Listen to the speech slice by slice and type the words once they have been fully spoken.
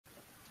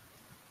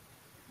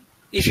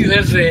If you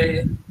have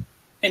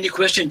any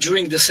question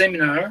during the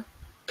seminar,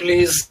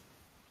 please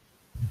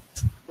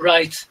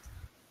write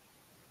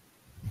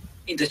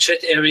in the chat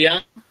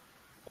area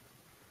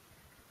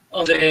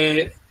on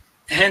the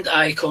hand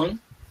icon,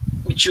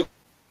 which you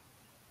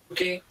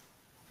okay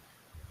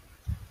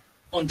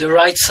on the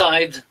right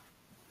side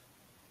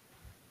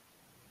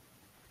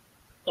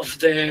of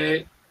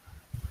the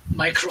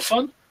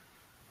microphone.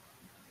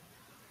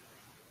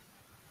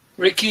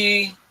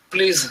 Riki,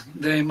 please,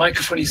 the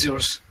microphone is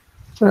yours.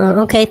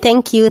 Okay,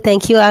 thank you,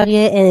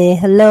 Aryeh.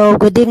 Hello,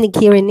 good evening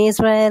here in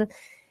Israel,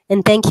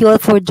 and thank you all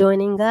for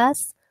joining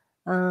us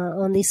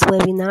on this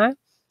webinar.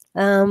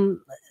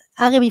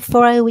 Aryeh,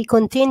 before we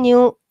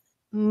continue,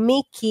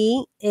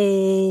 Mickey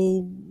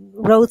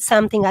wrote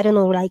something, I don't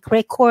know, like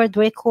record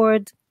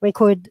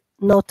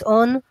not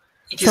on.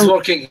 It is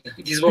working.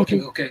 It is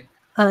working. Okay.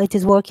 It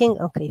is working.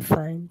 Okay,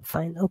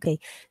 fine. Okay,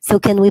 so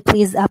can we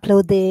please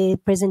upload the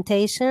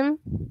presentation?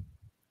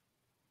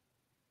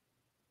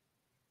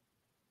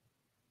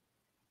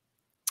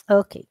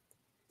 Okay,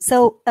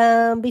 so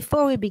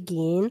before we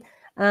begin,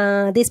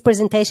 this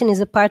presentation is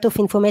a part of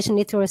information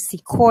literacy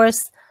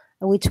course,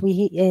 which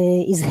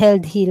is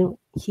held here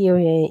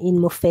in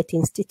MOFET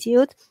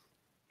Institute.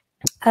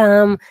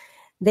 The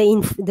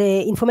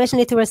information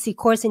literacy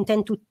course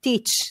intends to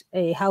teach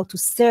how to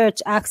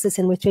search, access,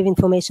 and retrieve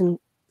information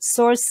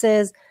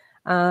sources.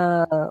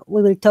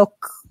 We will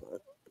talk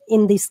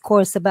in this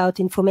course about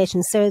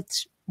information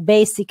search,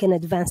 basic and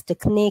advanced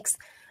techniques,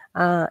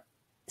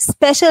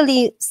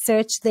 especially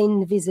search the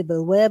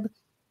invisible web,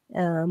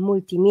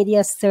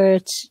 multimedia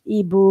search,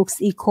 ebooks,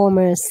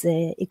 e-commerce,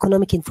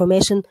 economic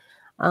information.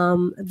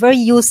 Very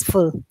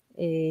useful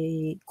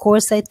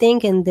course, I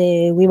think, and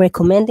we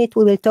recommend it.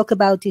 We will talk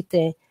about it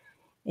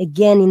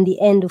again in the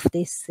end of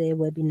this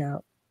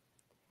webinar.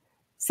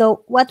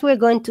 So what we're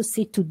going to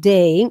see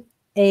today,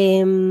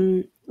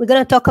 we're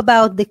going to talk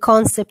about the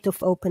concept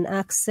of open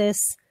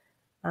access,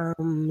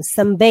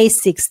 some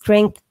basic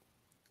strength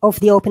of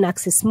the open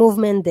access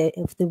movement,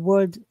 of the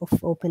world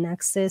of open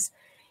access.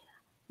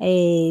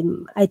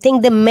 I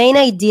think the main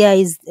idea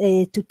is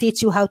to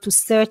teach you how to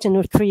search and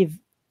retrieve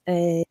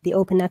the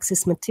open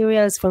access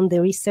materials from the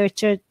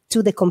researcher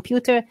to the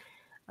computer,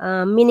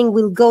 meaning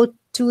we'll go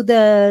to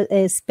the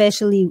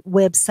especially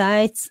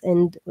websites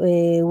and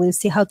we'll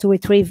see how to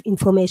retrieve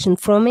information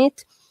from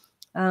it.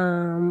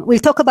 We'll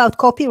talk about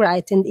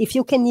copyright and if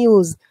you can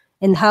use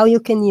and how you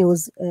can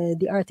use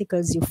the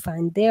articles you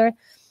find there.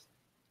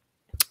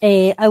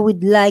 I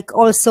would like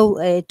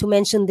also to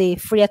mention the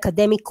free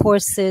academic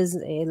courses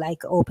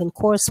like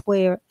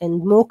OpenCourseWare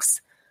and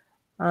MOOCs.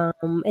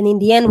 And in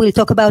the end, we'll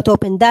talk about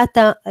open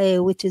data,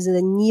 which is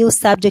a new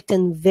subject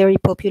and very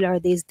popular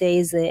these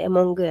days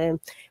among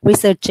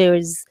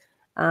researchers,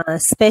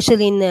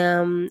 especially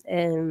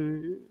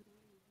in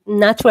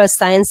natural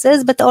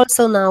sciences, but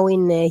also now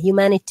in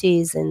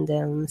humanities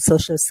and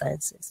social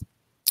sciences.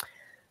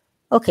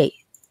 Okay,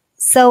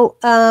 so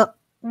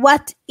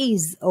what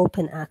is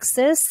open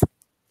access?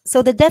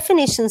 So the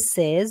definition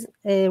says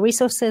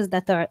resources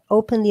that are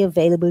openly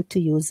available to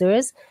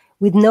users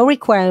with no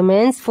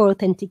requirements for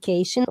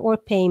authentication or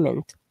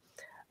payment,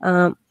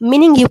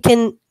 meaning you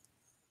can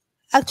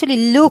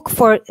actually look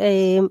for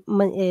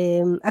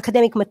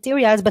academic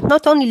materials, but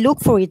not only look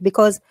for it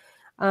because,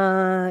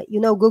 you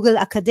know, Google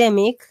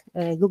Academic,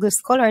 Google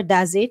Scholar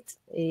does it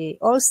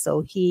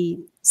also. He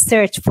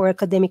searched for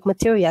academic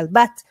material,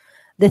 but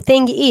the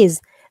thing is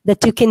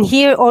that you can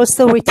here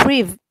also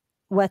retrieve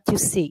what you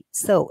see.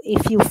 So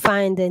if you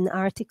find an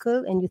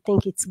article and you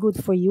think it's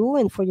good for you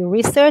and for your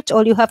research,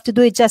 all you have to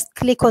do is just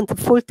click on the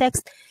full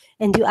text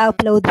and you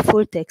upload the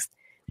full text,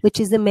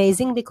 which is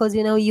amazing because,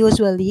 you know,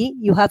 usually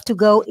you have to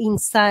go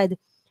inside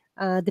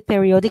the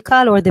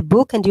periodical or the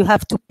book and you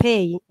have to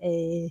pay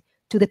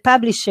to the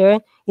publisher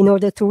in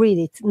order to read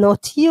it.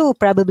 Not you,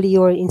 probably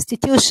your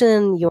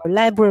institution, your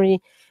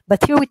library,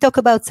 but here we talk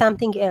about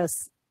something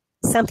else,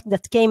 something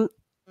that came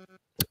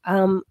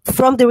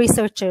from the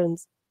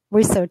researchers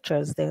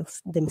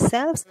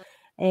themselves,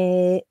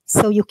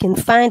 so you can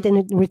find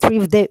and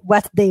retrieve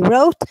what they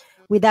wrote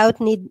without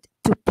need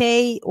to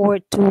pay or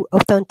to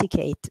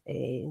authenticate,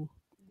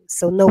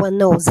 so no one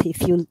knows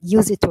if you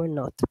use it or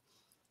not.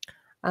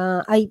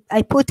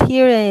 I put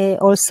here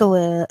also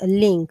a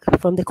link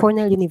from the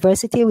Cornell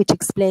University which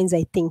explains,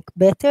 I think,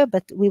 better,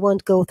 but we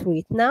won't go through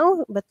it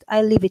now, but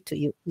I'll leave it to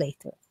you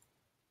later.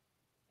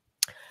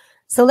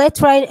 So let's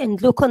try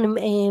and look on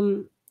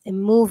a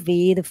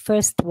movie, the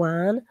first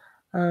one.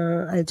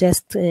 I'll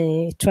just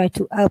try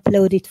to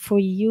upload it for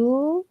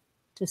you.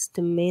 Just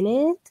a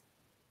minute.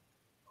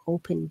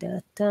 Open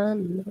data,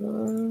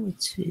 no,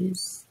 which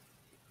is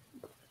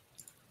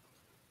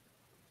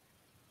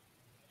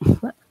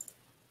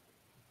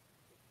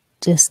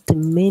just a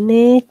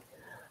minute.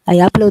 I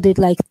uploaded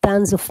like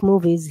tons of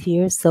movies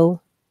here, so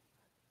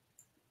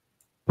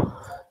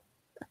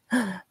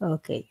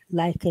okay,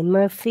 like a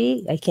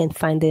Murphy. I can't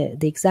find the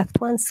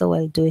exact one, so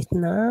I'll do it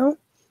now.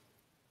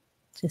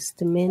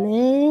 Just a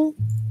minute.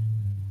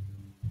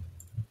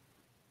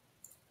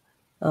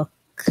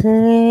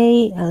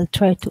 Okay, I'll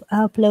try to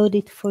upload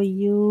it for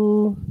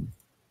you.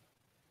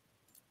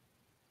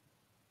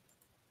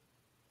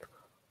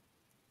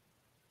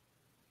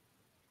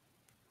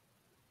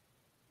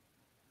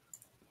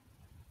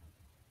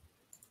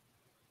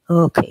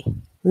 Okay,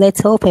 let's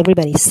hope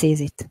everybody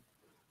sees it.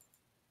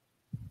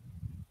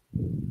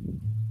 Imagine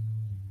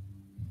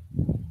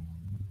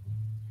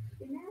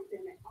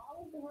that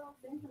all of the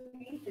world's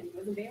information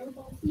was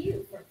available to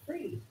you for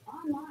free,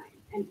 online,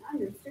 and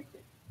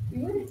unrestricted.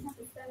 You wouldn't have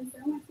to spend so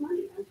much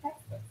money on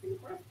textbooks and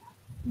course packs.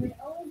 You would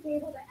always be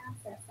able to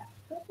access that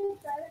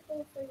perfect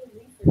article for your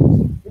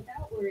research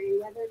without worrying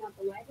whether or not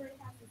the library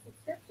has a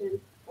subscription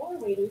or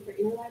waiting for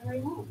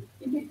interlibrary loans.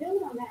 You could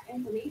build on that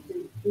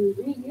information through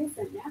reuse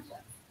and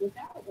mashups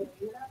without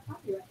worrying about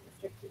copyright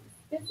restrictions.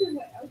 This is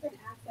what open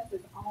access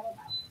is all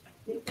about,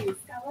 making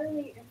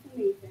scholarly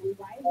information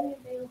widely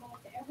available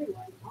to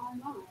everyone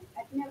online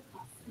at no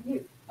cost to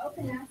you.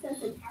 Open access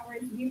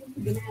empowers you to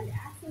demand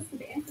access to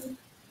the information.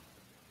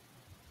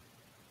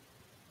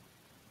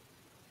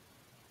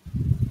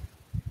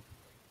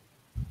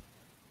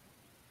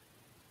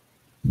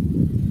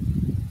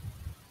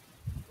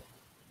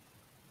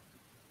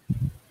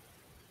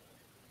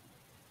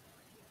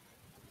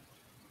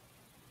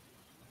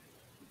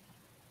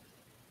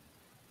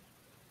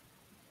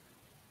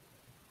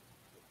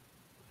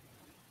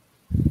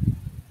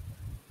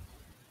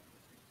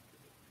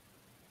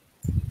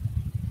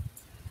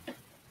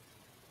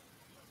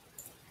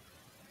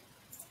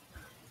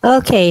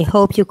 Okay,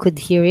 hope you could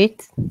hear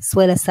it as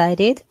well as I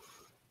did.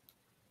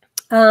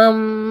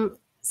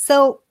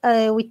 So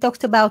we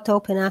talked about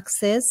open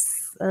access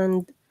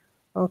and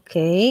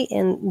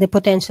and the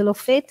potential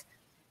of it.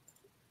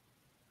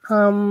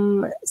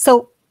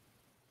 So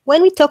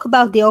when we talk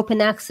about the open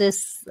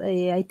access,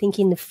 I think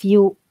in a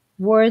few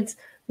words,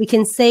 we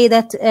can say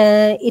that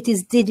it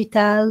is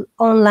digital,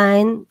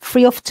 online,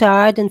 free of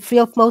charge, and free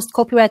of most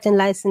copyright and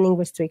licensing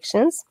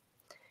restrictions.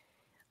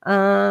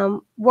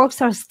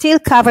 Works are still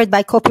covered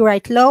by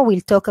copyright law.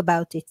 We'll talk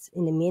about it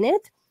in a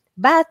minute.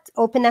 But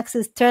open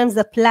access terms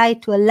apply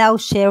to allow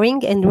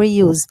sharing and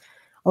reuse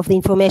of the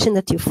information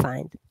that you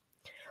find.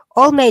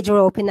 All major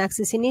open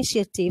access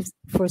initiatives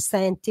for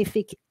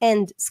scientific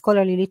and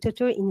scholarly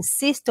literature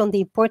insist on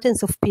the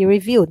importance of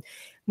peer-reviewed,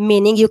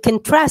 meaning you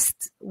can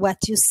trust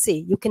what you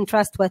see, you can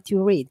trust what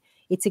you read.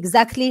 It's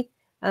exactly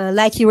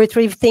like you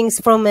retrieve things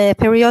from a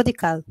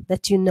periodical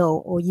that you know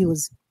or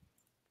use.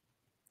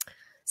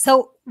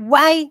 So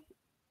why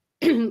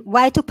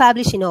to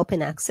publish in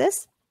open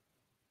access?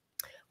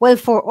 Well,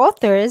 for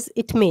authors,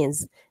 it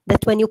means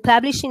that when you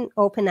publish in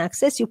open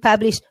access, you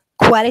publish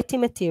quality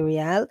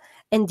material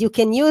and you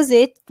can use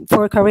it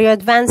for career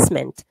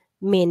advancement,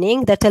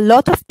 meaning that a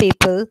lot of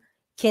people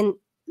can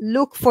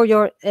look for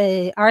your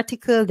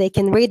article, they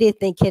can read it,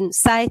 they can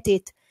cite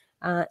it.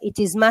 It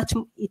is much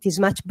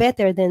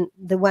better than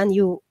the one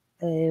you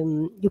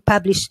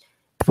publish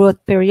through a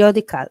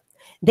periodical.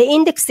 The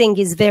indexing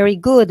is very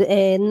good,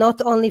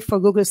 not only for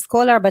Google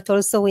Scholar, but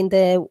also in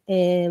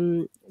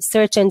the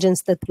search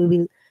engines that we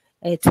will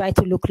try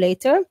to look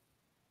later.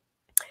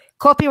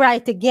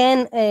 Copyright,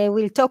 again,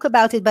 we'll talk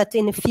about it, but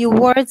in a few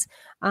words,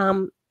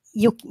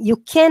 you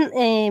can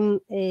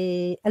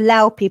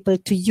allow people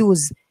to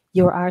use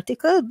your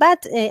article,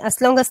 but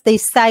as long as they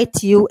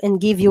cite you and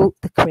give you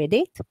the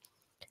credit.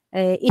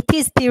 It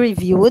is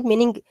peer-reviewed,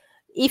 meaning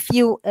if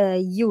you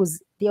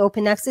use the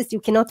open access, you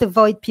cannot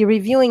avoid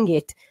peer-reviewing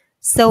it.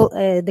 So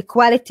the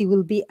quality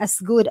will be as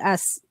good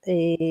as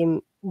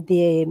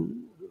the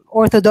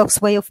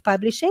orthodox way of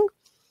publishing.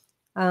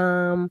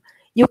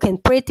 You can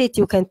print it,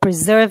 you can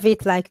preserve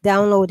it, like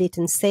download it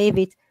and save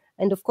it.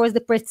 And of course, the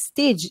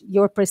prestige,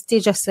 your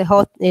prestige as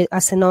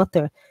an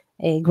author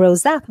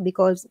grows up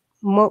because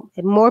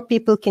more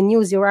people can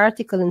use your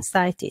article and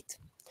cite it.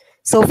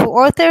 So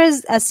for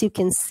authors, as you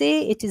can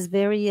see, it is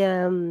very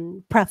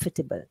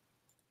profitable.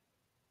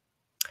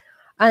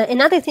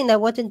 Another thing I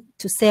wanted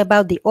to say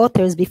about the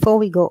authors before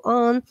we go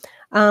on,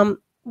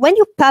 when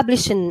you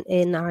publish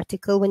an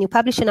article, when you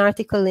publish an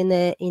article in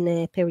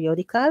a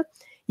periodical,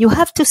 you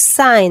have to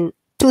sign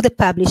to the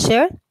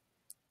publisher.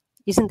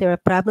 Isn't there a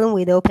problem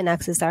with open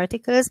access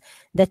articles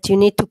that you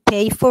need to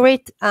pay for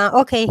it?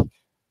 Okay,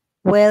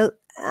 well,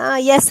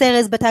 yes, there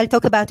is, but I'll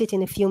talk about it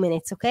in a few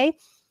minutes, okay?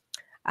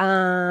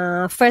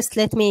 First,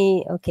 let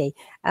me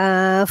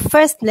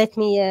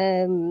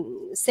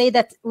say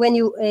that when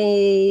you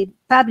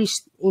publish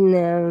in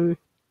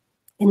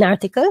an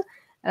article,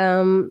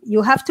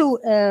 you have to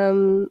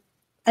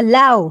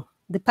allow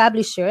the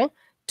publisher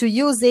to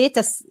use it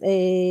as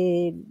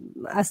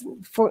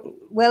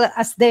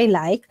they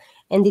like,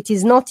 and it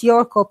is not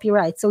your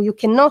copyright. So you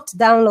cannot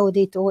download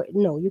it, or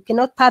no, you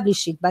cannot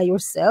publish it by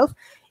yourself.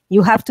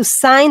 You have to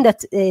sign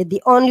that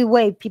the only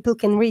way people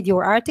can read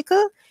your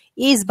article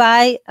is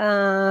by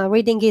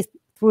reading it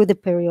through the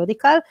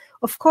periodical.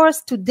 Of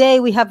course, today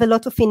we have a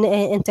lot of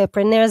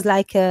entrepreneurs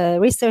like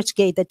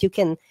ResearchGate that you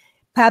can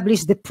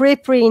publish the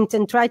preprint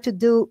and try to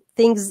do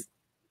things,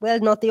 well,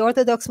 not the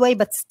orthodox way,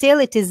 but still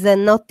it is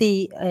not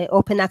the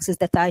open access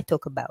that I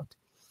talk about.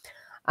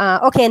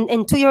 Okay,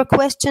 and to your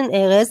question,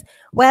 Erez,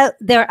 well,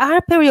 there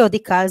are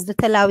periodicals that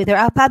there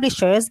are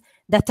publishers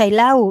that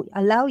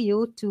allow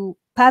you to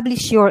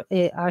publish your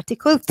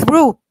article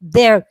through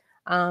their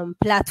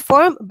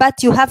platform,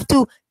 but you have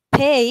to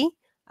pay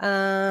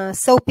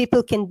so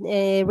people can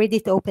read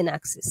it open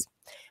access.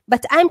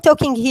 But I'm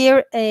talking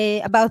here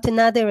about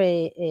another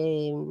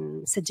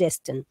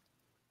suggestion.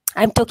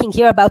 I'm talking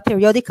here about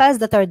periodicals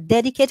that are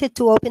dedicated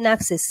to open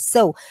access,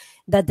 so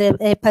that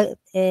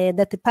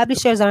the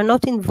publishers are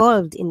not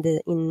involved in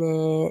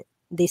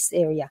this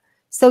area.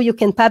 So you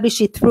can publish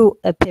it through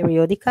a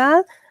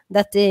periodical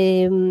that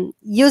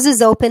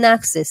uses open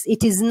access.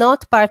 It is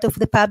not part of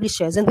the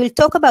publishers, and we'll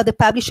talk about the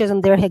publishers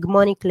and their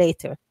hegemonic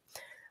later.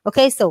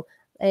 Okay, so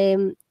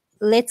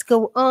let's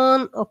go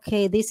on.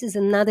 Okay, this is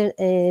another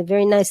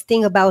very nice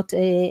thing about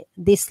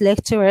this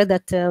lecturer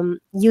that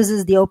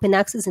uses the open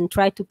access and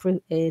try to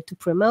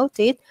promote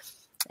it.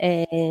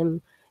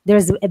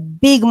 There's a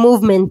big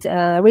movement,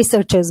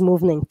 researchers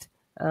movement,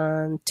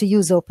 to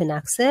use open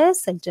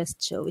access. I'll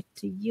just show it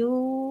to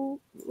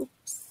you.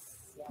 Oops.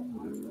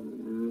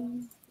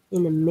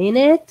 In a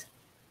minute.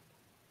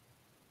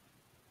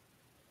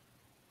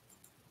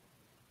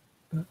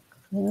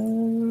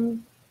 Okay.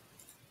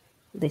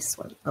 This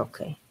one,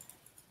 okay.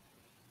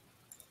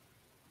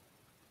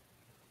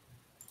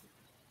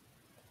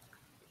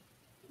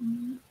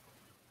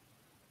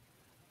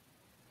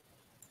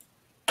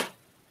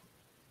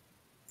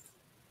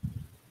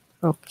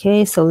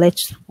 Okay, so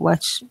let's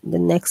watch the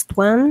next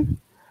one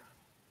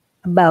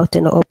about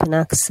an open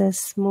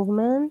access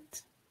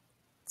movement.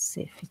 Let's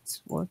see if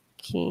it's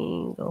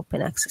working.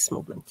 Open access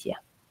movement, yeah.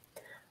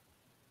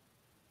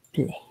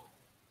 Play.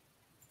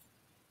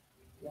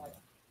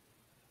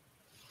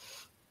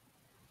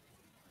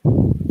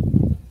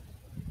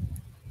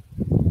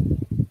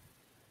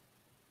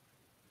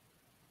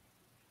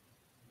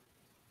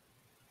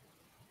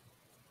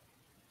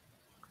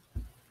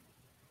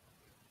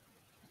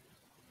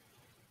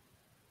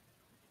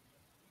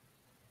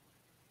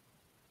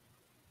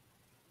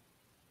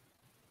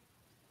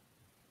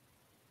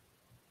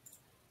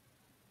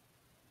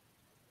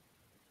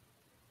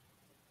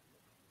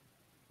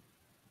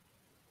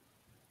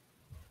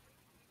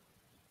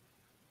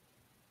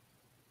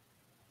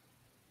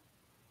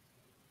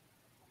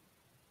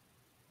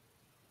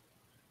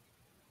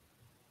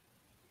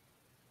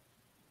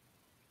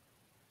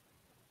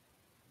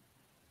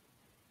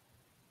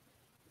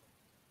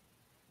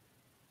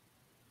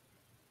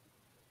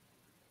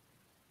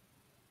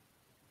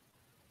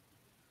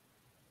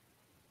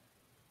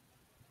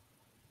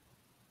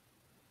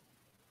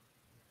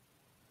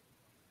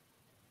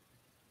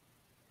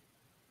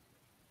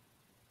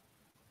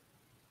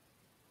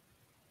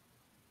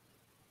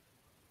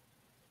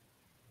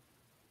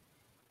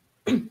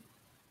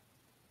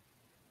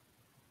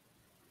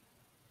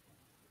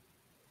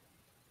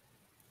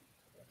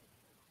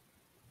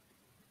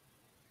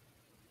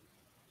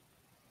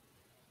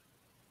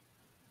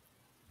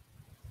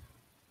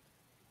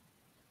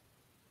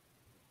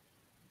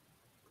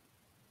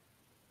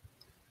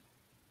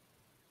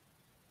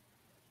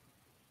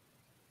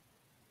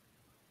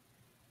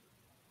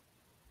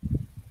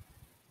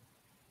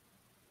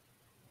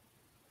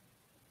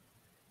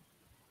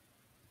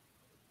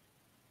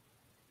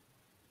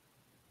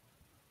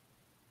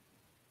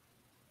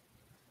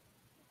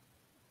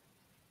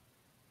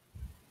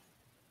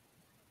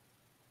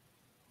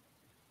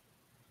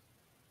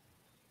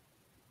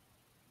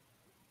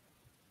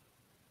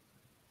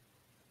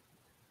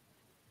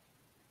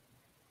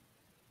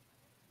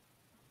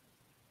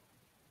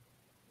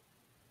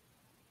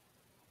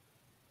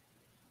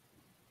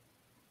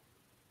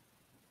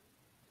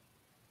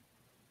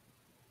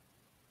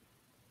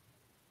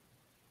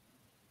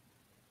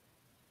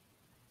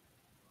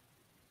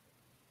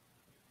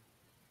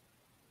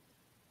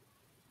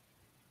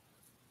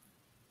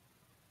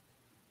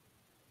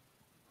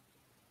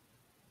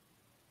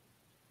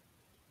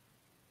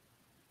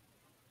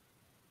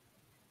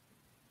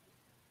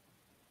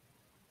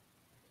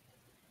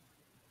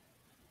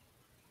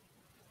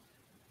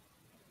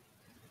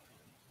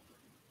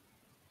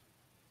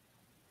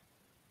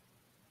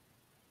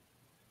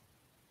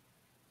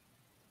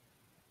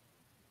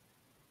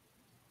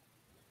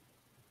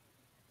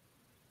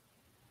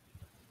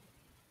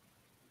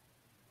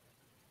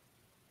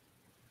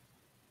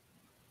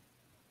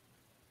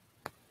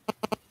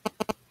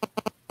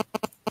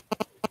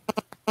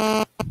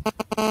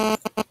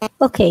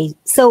 Okay,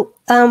 so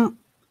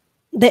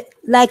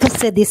like I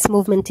said, this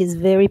movement is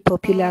very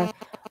popular,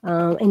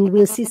 and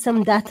we'll see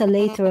some data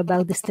later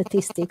about the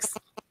statistics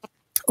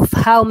of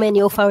how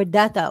many of our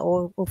data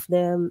or of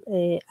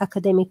the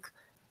academic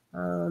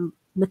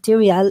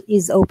material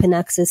is open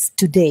access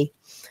today.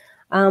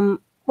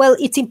 Well,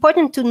 it's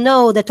important to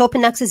know that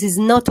open access is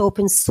not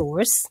open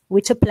source,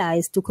 which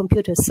applies to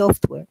computer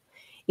software.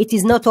 It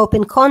is not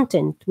open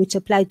content, which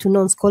applies to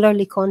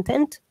non-scholarly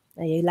content,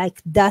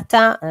 like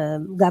data,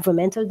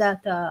 governmental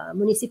data,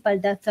 municipal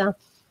data.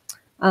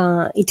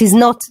 It is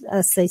not,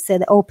 as I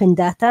said, open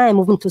data. I'm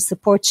moving to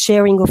support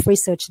sharing of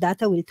research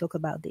data. We'll talk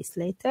about this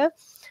later.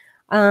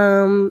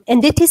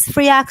 And it is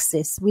free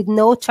access with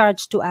no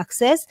charge to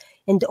access,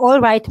 and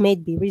all right may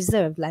be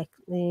reserved, like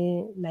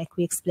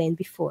we explained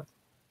before.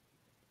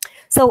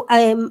 So,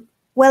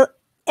 well,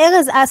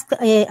 Erez asked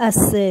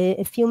us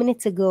a few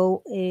minutes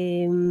ago,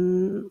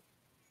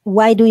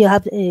 why do you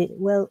have,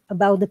 well,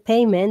 about the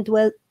payment?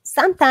 Well,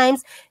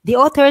 sometimes the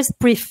authors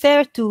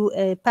prefer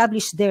to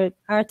publish their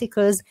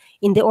articles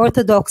in the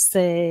Orthodox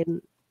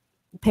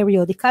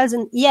periodicals,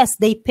 and yes,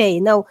 they pay.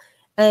 Now,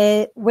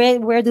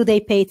 where do they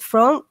pay it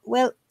from?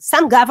 Well,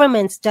 some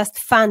governments just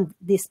fund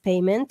this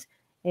payment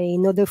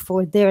in order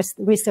for their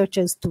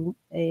researchers to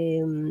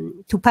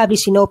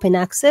publish in open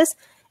access.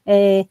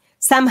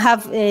 Some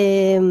have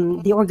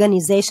the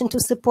organization to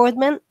support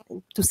them,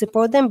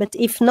 but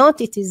if not,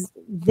 it is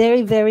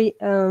very, very.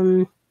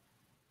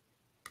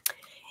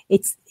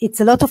 It's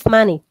a lot of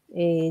money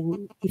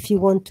if you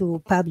want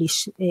to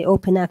publish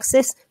open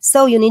access.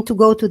 So you need to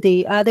go to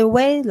the other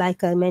way,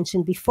 like I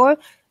mentioned before,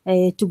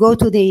 to go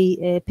to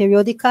the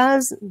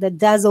periodicals that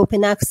does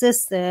open access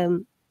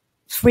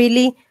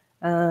freely,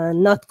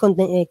 not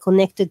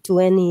connected to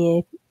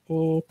any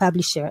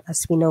publisher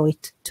as we know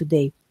it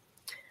today.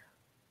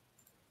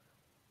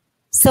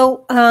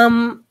 So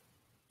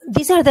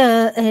these are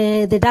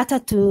the data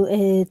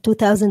to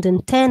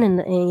 2010, and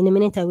in a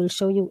minute I will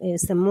show you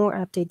some more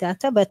update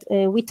data. But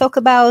we talk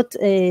about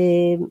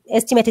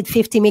estimated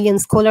 50 million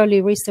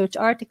scholarly research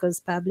articles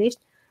published.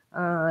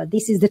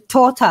 This is the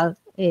total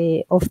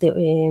of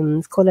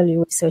the scholarly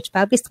research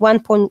published.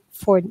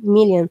 1.4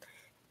 million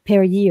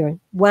per year.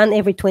 One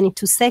every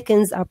 22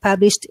 seconds are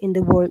published in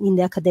the world, in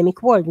the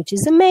academic world, which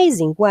is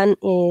amazing. One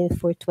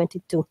for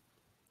 22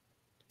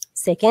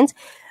 seconds.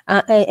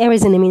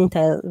 Erez, in a minute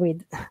I'll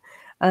read.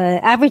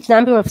 Average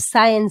number of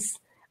science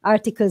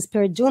articles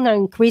per June are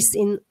increased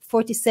in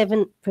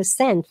 47%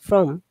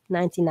 from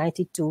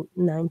 1990 to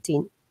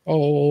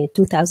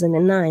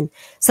 2009.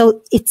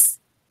 So it's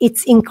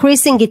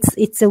increasing.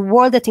 It's a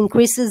world that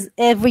increases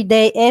every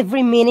day,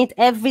 every minute,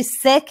 every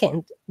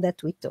second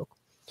that we talk.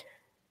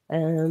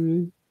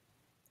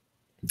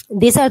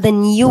 These are the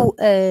new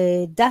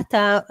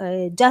data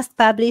just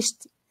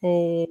published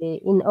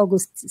in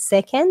August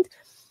 2nd.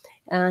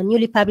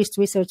 Newly published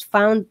research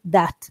found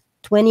that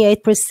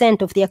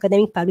 28% of the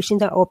academic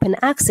publishing are open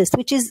access,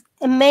 which is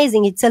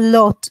amazing. It's a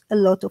lot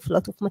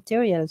of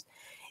materials.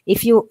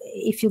 If you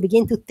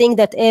begin to think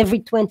that every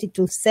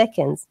 22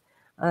 seconds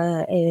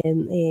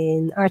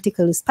an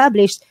article is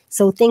published,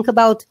 so think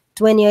about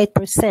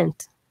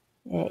 28%.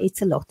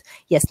 It's a lot.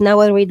 Yes,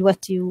 now I'll read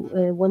what you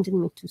wanted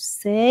me to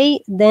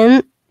say.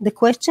 Then the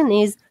question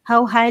is,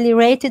 how highly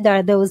rated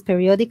are those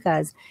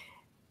periodicals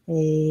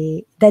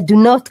that do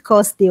not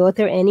cost the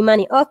author any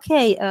money?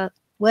 Okay,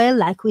 well,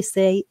 like we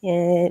say,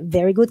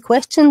 very good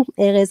question,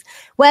 Erez.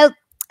 Well,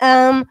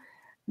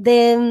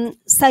 the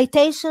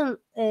citation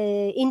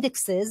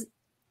indexes,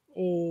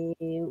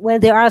 well,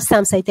 there are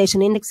some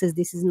citation indexes.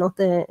 This is not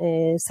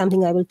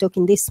something I will talk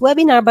in this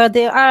webinar, but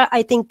there are,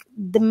 I think,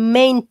 the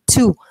main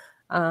two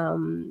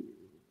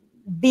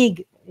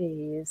big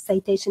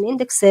citation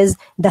indexes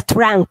that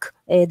rank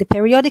the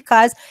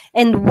periodicals,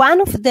 and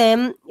one of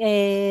them,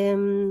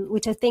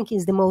 which I think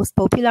is the most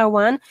popular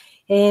one,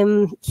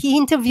 he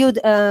interviewed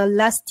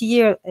last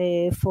year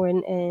for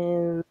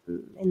an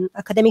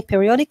academic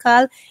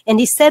periodical, and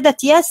he said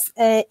that yes,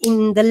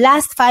 in the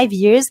last 5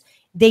 years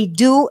they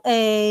do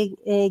they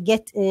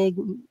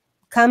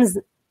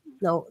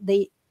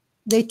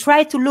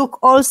try to look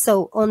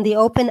also on the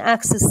open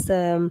access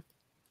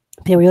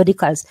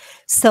periodicals,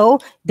 so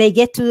they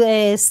get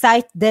to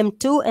cite them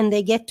too, and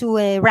they get to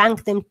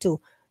rank them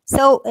too.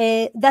 So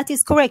that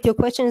is correct. Your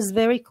question is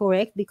very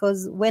correct,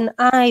 because when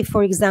I,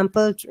 for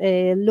example,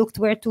 looked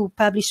where to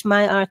publish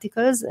my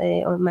articles,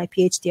 or my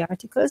PhD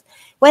articles,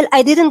 well,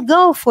 I didn't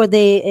go for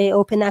the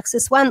open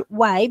access one.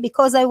 Why?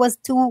 Because I was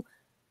too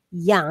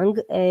young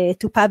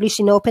to publish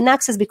in open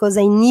access, because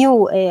I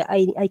knew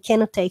I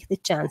cannot take the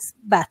chance.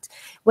 But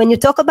when you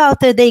talk about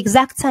the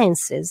exact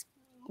sciences,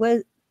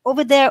 well,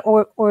 over there,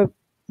 or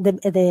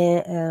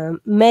the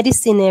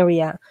medicine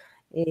area,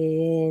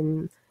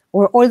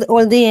 or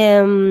all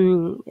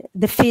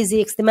the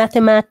physics, the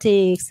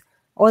mathematics,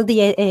 all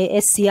the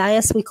SCI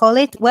as we call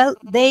it, well,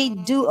 they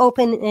do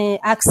open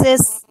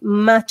access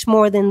much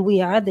more than we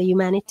are, the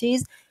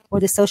humanities or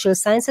the social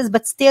sciences.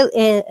 But still,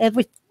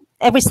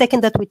 every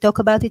second that we talk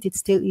about it,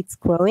 it's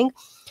growing.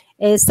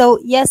 So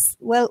yes,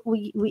 well,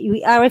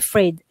 we are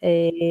afraid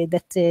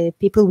that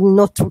people will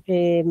not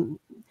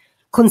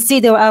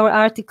consider our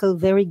article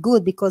very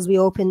good because we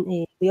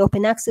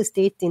open access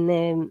to it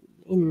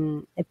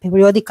in a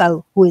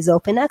periodical who is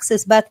open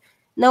access. But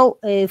no,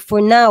 for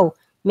now,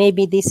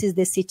 maybe this is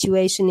the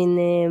situation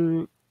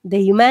in the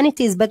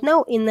humanities. But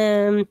now in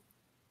the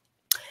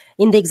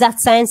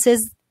exact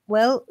sciences,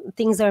 well,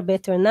 things are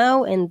better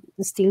now and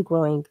still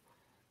growing.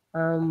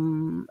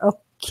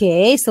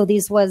 Okay, so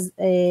this was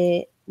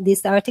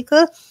this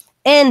article.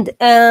 And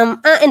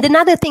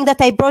another thing that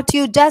I brought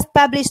you, just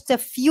published a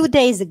few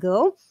days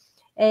ago,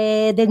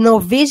 the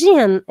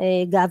Norwegian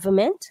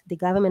government, the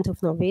government of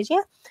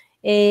Norwegia,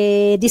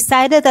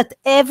 decided that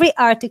every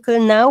article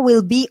now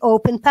will be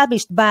open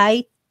published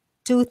by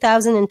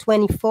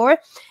 2024.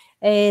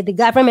 The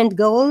government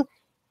goal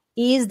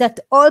is that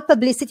all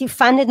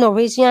publicity-funded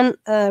Norwegian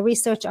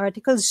research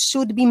articles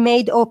should be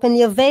made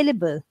openly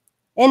available.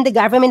 And the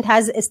government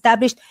has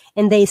established,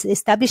 and they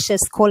established a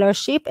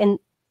scholarship. And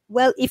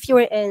well, if you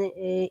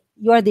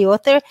are the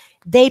author,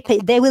 they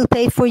will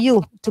pay for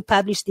you to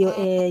publish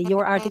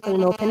your article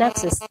in open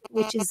access,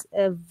 which is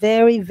a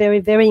very, very,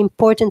 very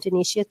important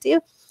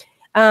initiative.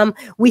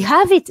 We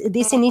have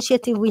this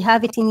initiative, we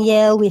have it in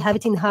Yale, we have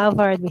it in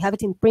Harvard, we have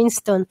it in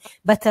Princeton,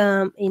 but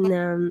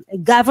in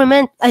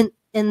government, and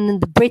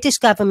the British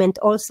government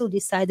also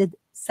decided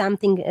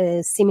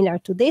something similar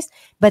to this,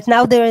 but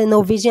now there is a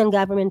Norwegian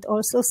government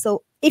also.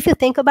 So if you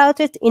think about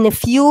it, in a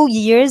few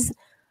years,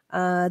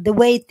 the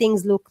way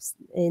things look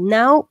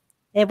now,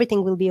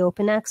 everything will be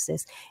open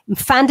access,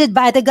 funded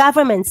by the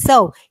government.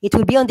 So it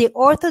will be on the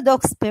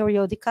orthodox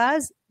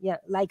periodicals,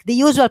 like the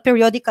usual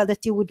periodical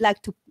that you would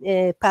like to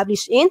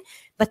publish in.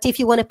 But if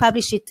you want to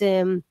publish it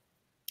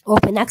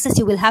open access,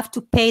 you will have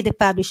to pay the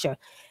publisher.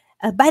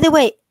 By the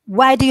way,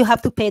 why do you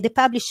have to pay the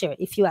publisher,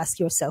 if you ask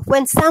yourself?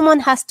 When someone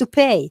has to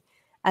pay,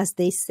 as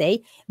they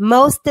say,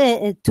 most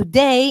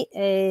today,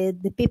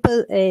 the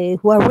people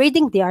who are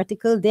reading the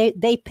article,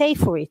 they pay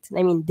for it.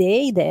 I mean,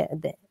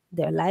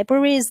 their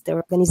libraries, their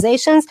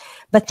organizations,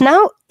 but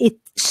now it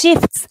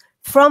shifts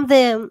from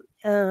the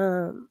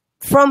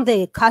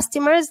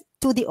customers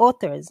to the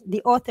authors.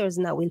 The authors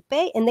now will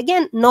pay, and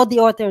again, not the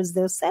authors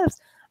themselves,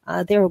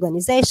 their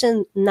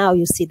organization. Now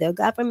you see their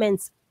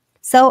governments.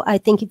 So I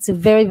think it's a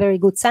very, very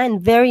good sign,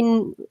 very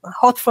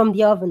hot from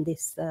the oven,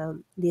 this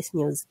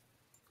news.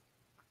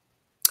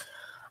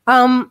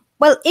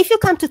 Well, if you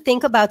come to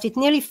think about it,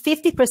 nearly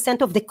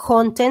 50% of the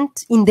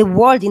content in the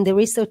world, in the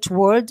research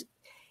world,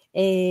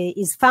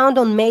 is found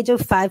on major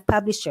 5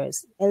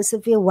 publishers: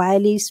 Elsevier,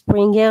 Wiley,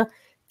 Springer,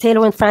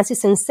 Taylor and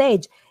Francis, and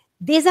Sage.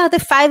 These are the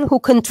 5 who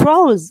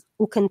controls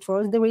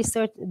the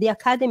research, the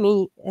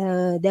academy,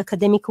 the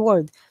academic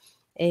world,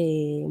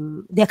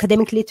 the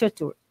academic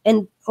literature.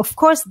 And of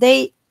course,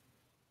 they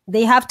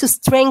have to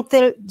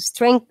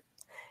strengthen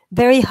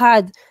very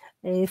hard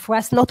for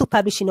us not to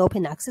publish in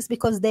open access,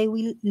 because they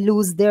will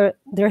lose their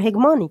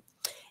hegemony.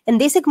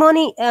 And this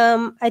hegemony,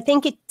 I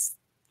think it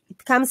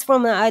comes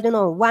from, I don't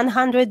know,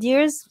 100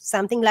 years,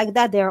 something like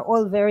that. They are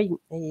all very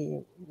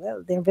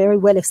they're very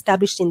well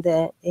established in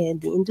the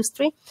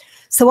industry.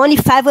 So only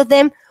 5 of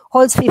them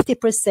holds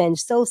 50%.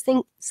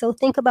 So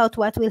think about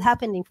what will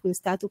happen if we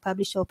start to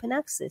publish open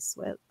access.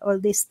 Well, all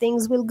these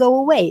things will go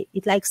away.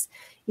 It like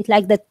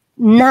that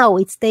now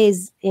it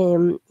stays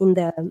in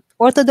the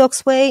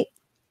orthodox way,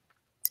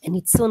 and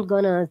it's soon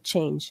gonna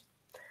change.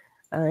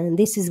 And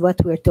this is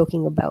what we're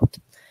talking about.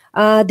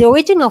 The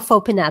origin of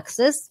open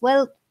access,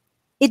 well,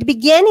 it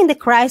began in the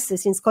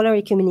crisis in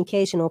scholarly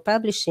communication or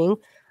publishing.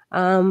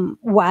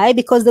 Why?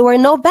 Because there were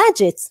no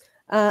budgets.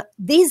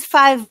 These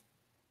 5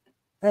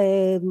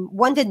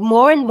 wanted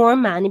more and more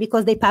money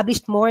because they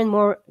published more and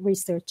more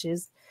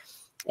researches.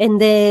 And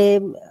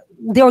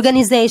the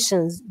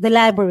organizations, the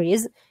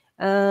libraries,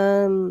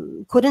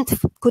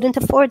 couldn't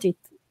afford it.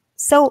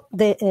 So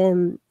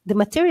the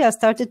material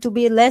started to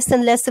be less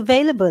and less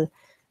available.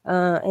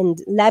 And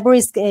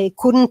libraries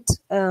couldn't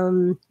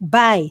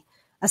buy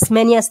as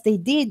many as they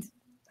did,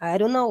 I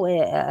don't know,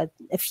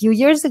 a few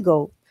years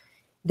ago.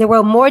 There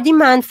were more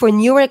demand for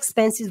newer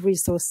expensive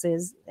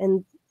resources,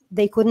 and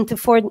they couldn't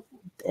afford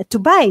to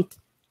buy it.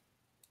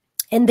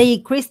 And they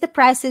increased the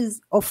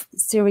prices of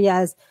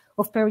serials,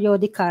 of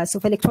periodicals,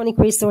 of electronic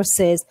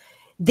resources.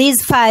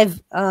 These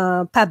 5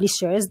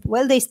 publishers,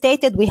 well, they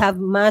stated we have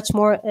much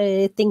more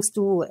things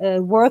to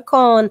work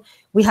on.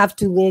 We have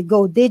to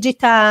go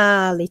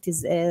digital.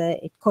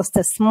 It costs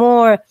us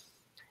more.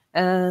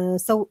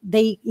 So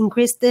they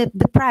increased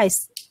the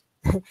price.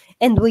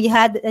 And we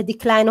had a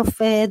decline of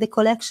the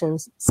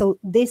collections. So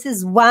this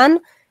is one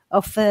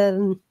of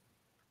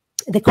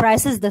the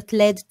crises that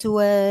led to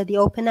the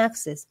open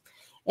access.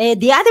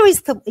 The other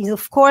is,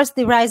 of course,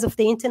 the rise of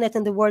the internet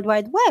and the World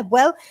Wide Web.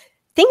 Well,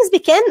 things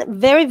became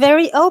very,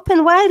 very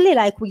open widely.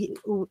 Like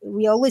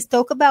we always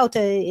talk about,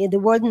 the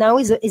world now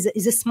is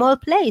a small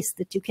place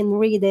that you can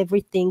read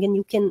everything and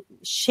you can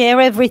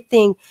share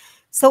everything.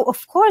 So,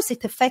 of course,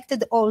 it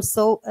affected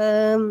also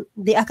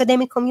the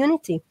academic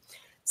community.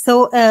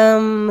 So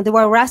there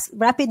was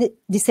rapid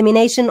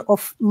dissemination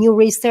of new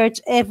research.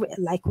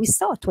 Like we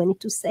saw,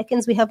 22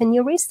 seconds, we have a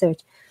new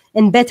research.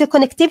 And better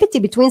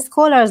connectivity between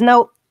scholars.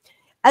 Now,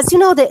 as you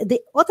know,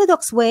 the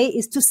orthodox way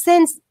is to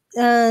send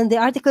the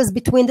articles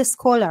between the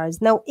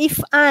scholars. Now, if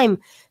I'm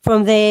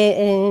from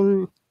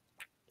the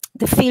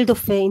field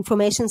of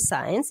information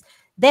science,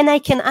 then I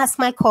can ask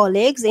my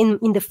colleagues in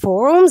the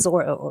forums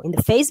or in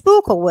the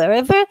Facebook or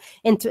wherever,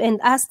 and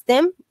ask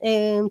them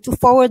to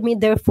forward me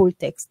their full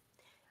text.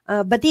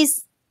 But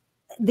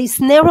this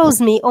narrows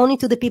me only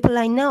to the people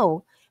I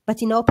know.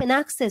 But in open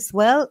access,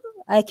 well,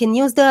 I can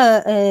use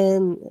the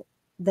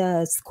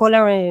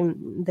Scholar,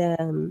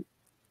 the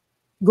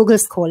Google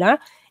Scholar,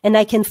 and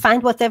I can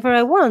find whatever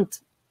I want.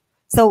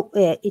 So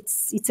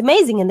it's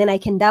amazing, and then I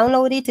can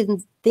download it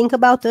and think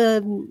about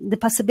the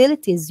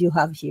possibilities you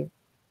have here.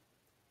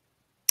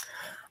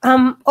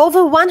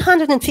 Over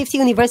 150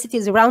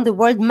 universities around the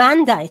world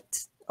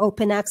mandate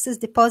open access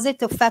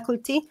deposit of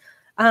faculty.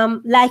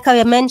 Like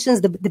I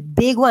mentioned, the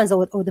big ones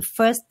or the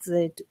first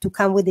to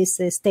come with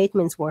these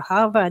statements were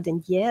Harvard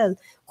and Yale,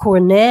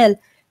 Cornell.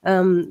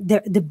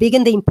 The big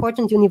and the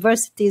important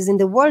universities in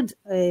the world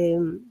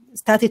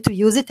started to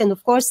use it, and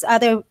of course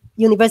other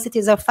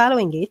universities are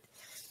following it.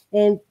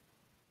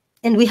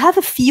 And we have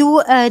a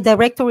few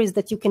directories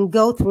that you can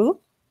go through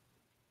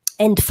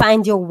and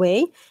find your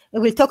way.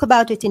 We'll talk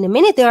about it in a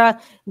minute. There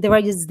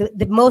is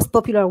the most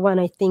popular one,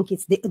 I think,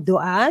 it's the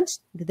DOAJ,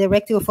 the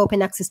Directory of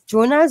Open Access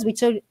Journals,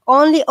 which are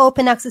only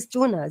open access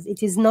journals.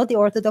 It is not the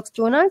orthodox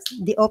journals,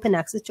 the open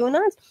access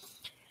journals.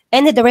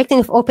 And the Directory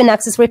of Open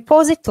Access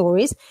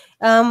Repositories.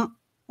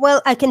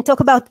 Well, I can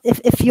talk about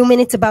a few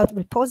minutes about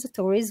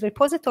repositories.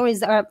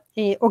 Repositories are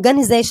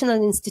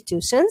organizational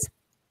institutions.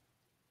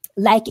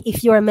 Like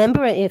if you're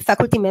a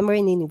faculty member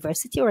in a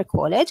university or a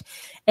college,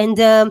 and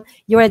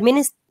you're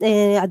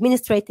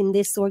administrating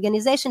this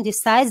organization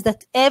decides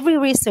that every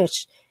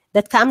research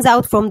that comes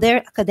out from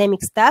their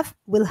academic staff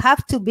will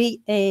have to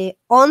be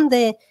on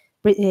their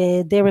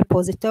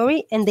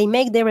repository, and they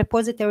make their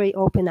repository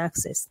open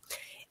access.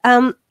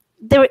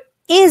 There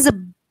is a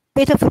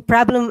bit of a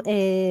problem.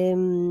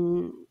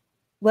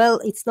 Well,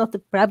 it's not a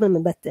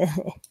problem, but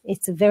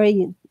it's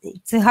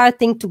a hard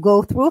thing to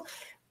go through.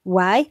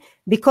 Why?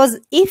 Because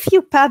if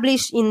you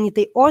publish in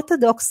the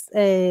orthodox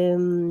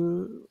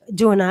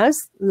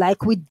journals,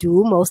 like we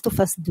do, most of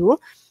us do,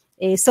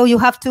 so you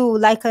have to,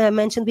 like I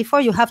mentioned before,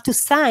 you have to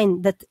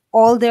sign that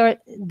all the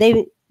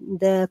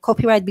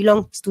copyright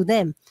belongs to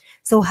them.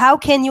 So how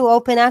can you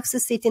open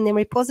access it in a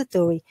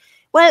repository?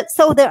 Well,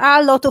 so there are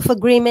a lot of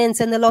agreements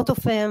and a lot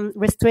of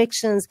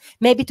restrictions,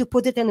 maybe to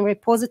put it in a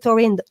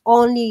repository and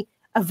only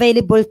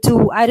available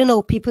to, I don't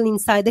know, people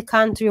inside the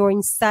country or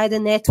inside the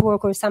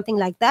network or something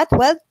like that.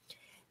 Well,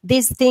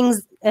 these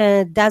things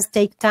does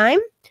take time,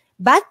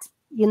 but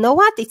you know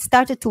what? It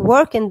started to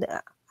work, and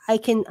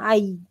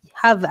I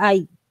have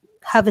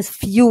a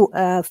few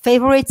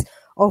favorites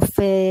of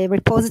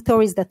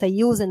repositories that I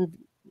use, and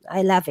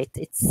I love it.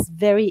 It's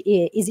very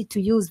easy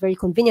to use, very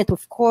convenient,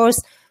 of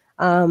course,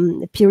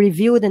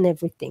 peer-reviewed and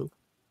everything.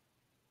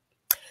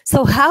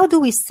 So how do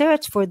we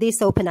search for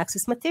these open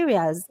access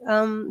materials?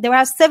 There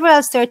are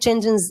several search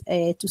engines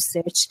to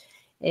search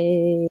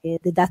the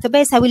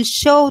database.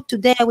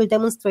 I will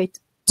demonstrate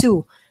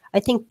two. I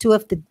think two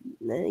of the,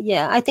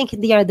 I think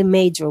they are the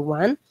major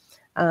one.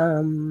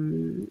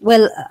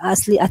 Well,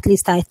 at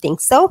least I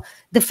think so.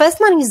 The first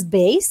one is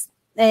BASE.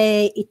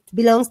 It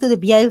belongs to the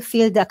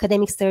Bielefeld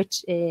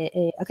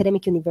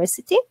Academic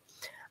University.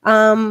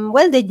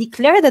 Well, they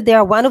declare that they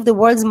are one of the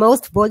world's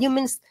most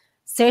voluminous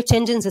search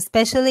engines,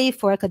 especially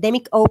for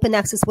academic open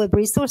access web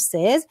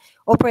resources,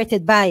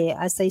 operated by,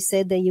 as I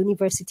said, the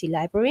university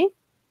library.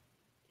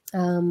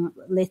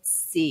 Let's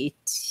see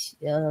it.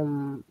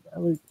 I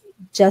will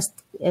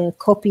just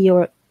copy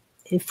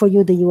for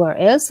you the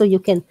URL so you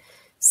can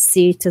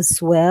see it as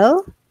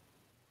well.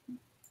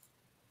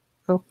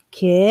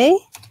 Okay,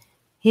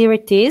 here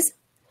it is.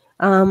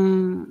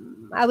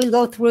 I will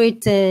go through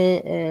it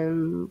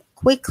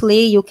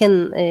quickly. You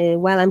can,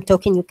 while I'm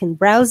talking, you can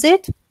browse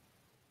it.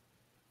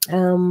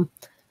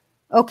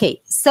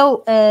 Okay,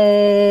 so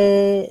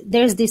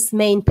there's this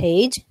main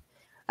page.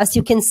 As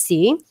you can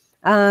see,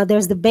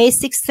 there's the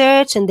basic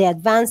search and the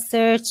advanced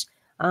search,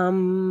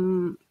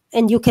 and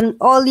you can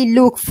only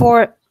look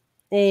for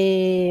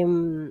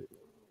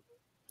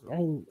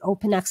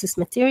open access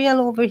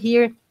material over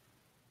here.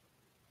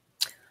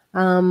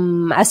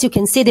 As you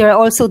can see, there are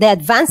also the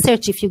advanced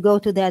search. If you go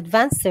to the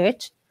advanced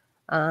search,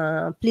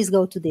 please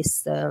go to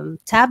this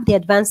tab, the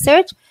advanced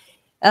search.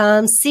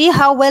 See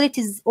how well it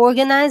is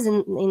organized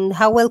and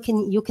how well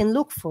you can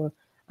look for.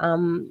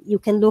 You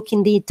can look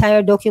in the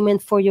entire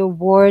document for your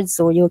words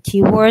or your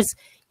keywords.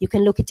 You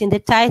can look it in the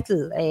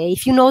title.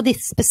 If you know the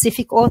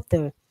specific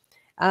author,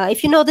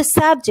 if you know the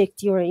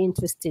subject you're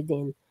interested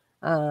in,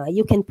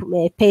 you can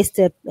paste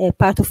a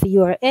part of a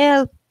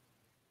URL,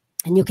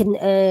 and you can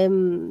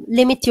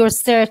limit your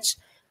search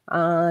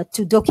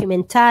to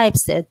document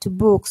types, to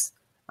books,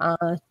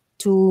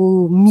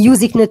 to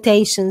music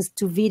notations,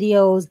 to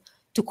videos,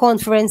 to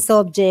conference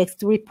objects,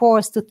 to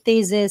reports, to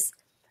thesis,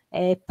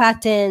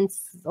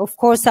 patents, of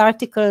course,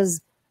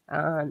 articles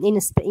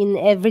in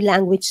every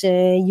language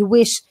you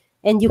wish,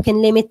 and you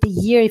can limit the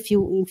year. If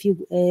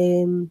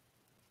you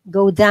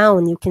go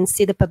down, you can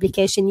see the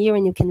publication year,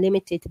 and you can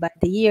limit it by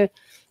the year.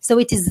 So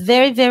it is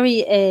very,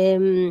 very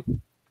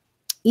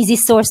easy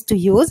source to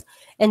use.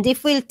 And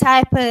if we'll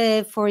type,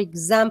 for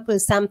example,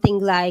 something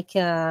like,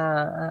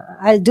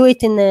 I'll do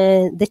it in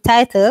the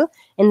title,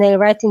 and I'll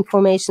write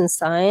information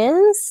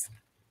science.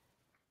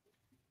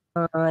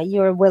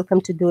 You're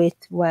welcome to do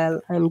it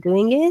while I'm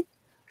doing it.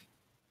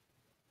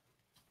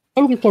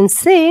 And you can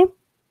see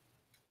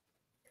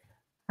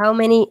how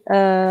many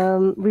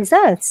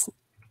results.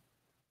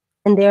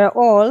 And they are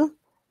all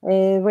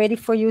ready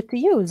for you to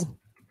use.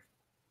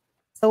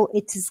 So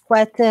it is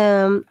quite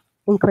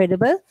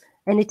incredible,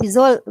 and it is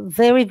all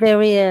very,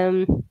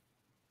 very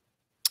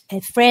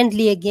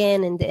friendly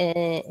again, and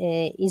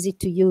easy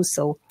to use.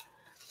 So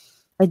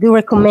I do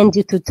recommend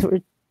you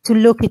to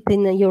look it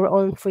in your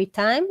own free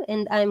time.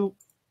 And I'm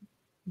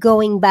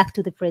going back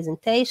to the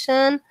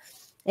presentation,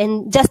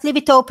 and just leave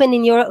it open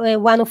in your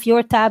one of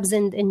your tabs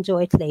and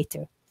enjoy it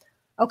later.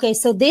 Okay,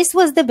 so this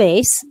was the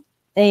base,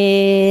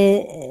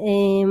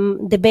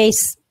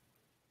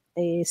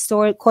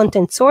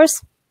 content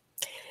source.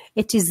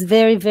 It is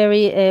very,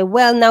 very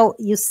well. Now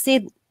you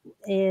see,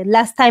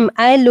 last time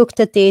I looked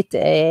at it,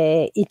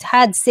 it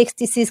had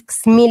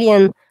 66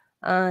 million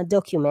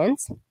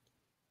documents,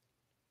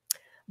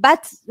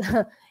 but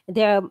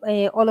they are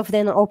all of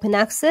them open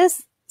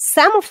access.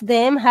 Some of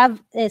them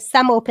have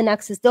some open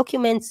access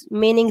documents,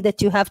 meaning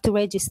that you have to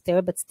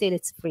register, but still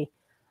it's free,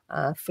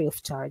 free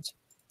of charge.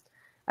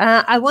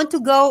 I want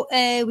to go,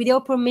 with your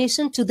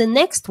permission, to the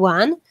next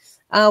one,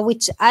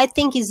 which I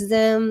think is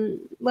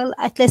well,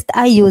 at least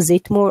I use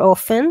it more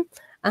often.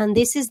 And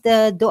this is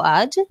the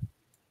DOAJ.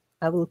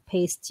 I will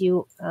paste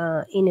you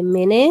in a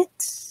minute.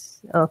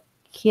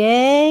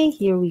 Okay,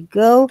 here we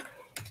go.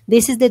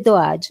 This is the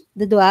DOAJ.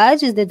 The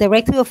DOAJ is the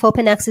Directory of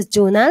Open Access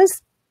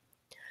Journals.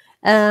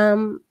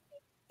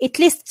 It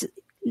lists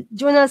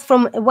journals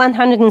from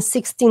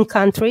 116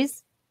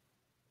 countries.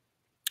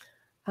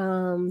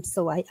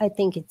 So I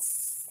think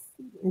it's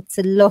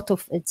a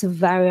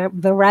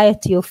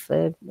variety of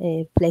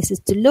places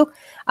to look.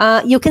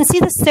 You can see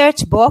the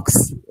search box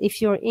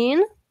if you're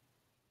in.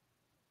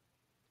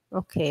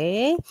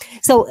 Okay,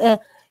 so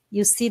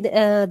you see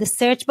the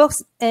search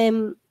box.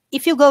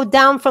 If you go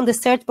down from the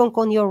search box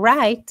on your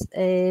right,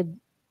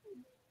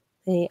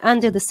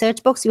 under the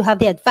search box, you have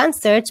the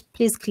advanced search.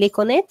 Please click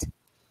on it.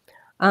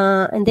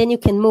 And then you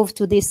can move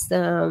to this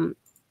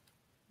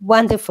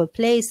wonderful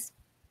place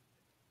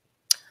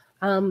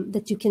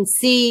that you can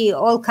see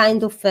all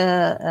kinds of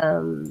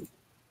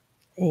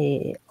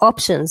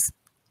options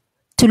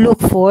to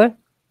look for.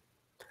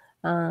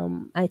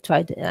 I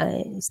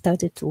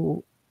started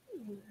to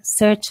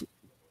search.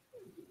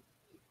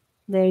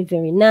 Very,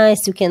 very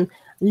nice. You can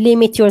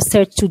limit your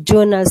search to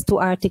journals, to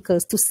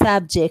articles, to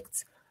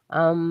subjects,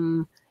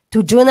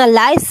 to journal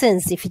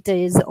license, if it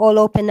is all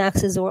open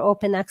access or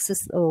open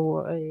access,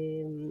 or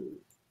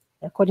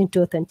according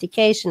to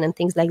authentication and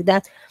things like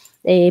that,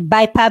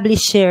 by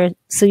publisher,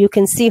 so you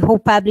can see who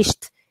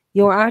published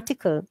your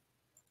article.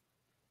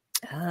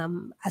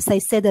 As I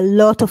said, a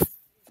lot of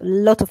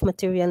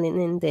material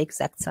in the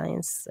exact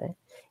science,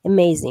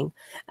 amazing,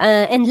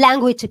 and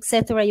language,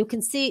 etc. You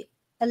can see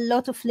a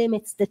lot of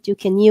limits that you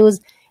can use,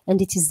 and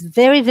it is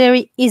very,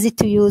 very easy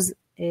to use.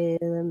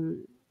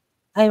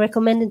 I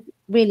recommend it.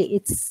 Really,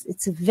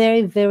 it's a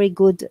very, very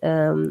good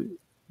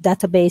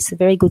database, a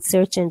very good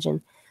search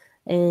engine.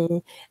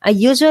 I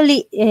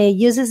usually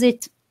uses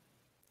it.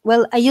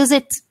 Well, I use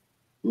it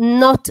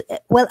not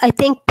well. I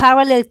think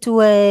parallel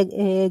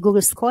to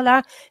Google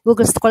Scholar.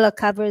 Google Scholar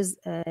covers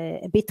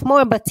a bit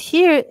more, but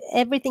here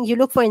everything you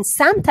look for, and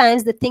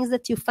sometimes the things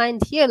that you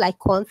find here, like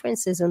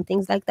conferences and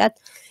things like that,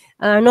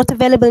 are not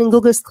available in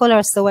Google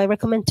Scholar. So I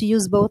recommend to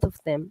use both of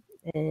them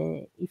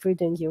if you're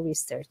doing your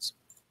research.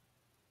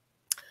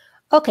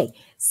 Okay,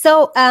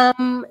 so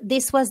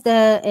this was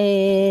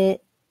the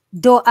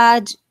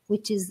DOAJ,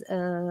 which is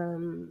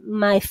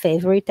my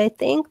favorite, I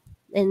think,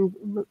 and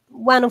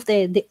one of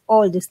the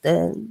oldest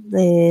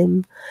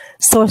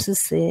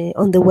sources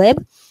on the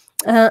web.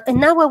 And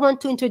now I want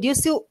to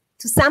introduce you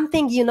to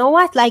something, you know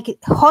what, like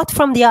hot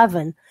from the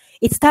oven.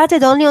 It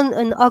started only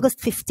on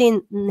August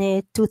 15,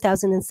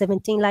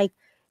 2017, like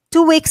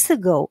 2 weeks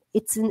ago.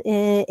 It's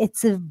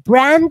a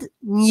brand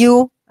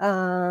new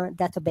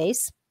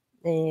database.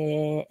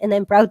 And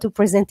I'm proud to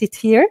present it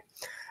here.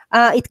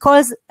 It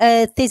calls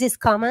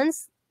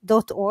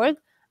thesiscommons.org.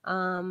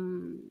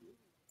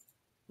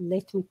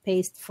 Let me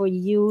paste for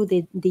you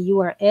the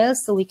URL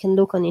so we can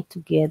look on it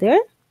together.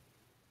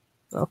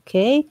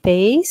 Okay,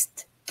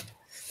 paste.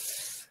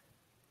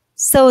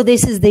 So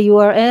this is the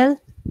URL,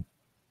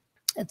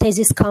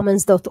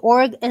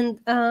 thesiscommons.org.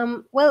 And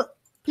well,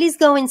 please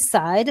go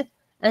inside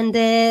and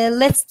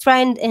let's try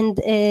and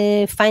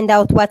find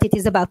out what it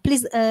is about.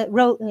 Please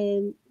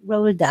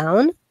roll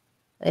down.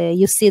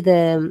 You see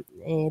the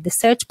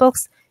search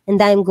box, and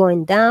I'm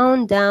going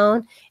down,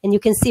 and you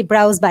can see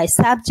browse by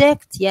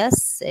subject.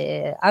 Yes,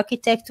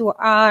 architecture,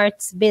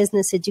 arts,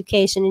 business,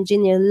 education,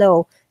 engineering,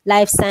 law,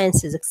 life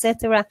sciences,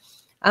 etc.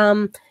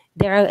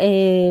 There are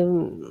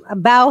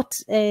about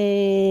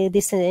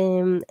this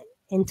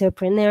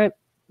entrepreneur.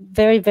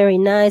 Very, very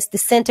nice. The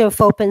Center of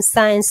Open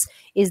Science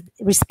is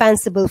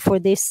responsible for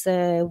this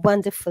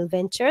wonderful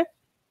venture.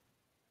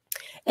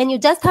 And you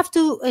just have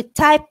to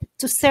type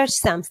to search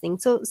something.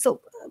 So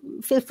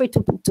feel free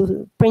to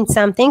print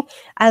something.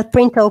 I'll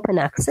print open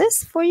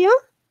access for you.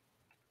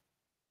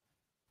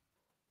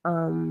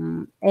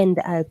 And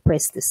I'll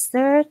press the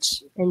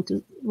search.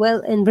 And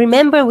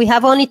remember, we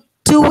have only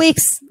 2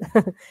 weeks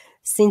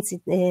since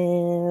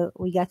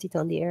we got it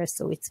on the air.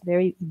 So it's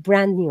very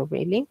brand new,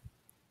 really.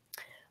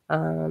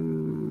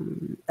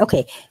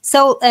 Okay,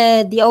 so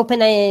the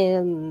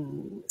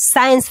open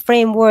science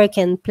framework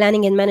and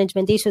planning and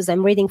management issues,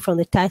 I'm reading from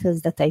the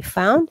titles that I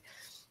found.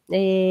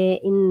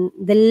 In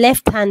the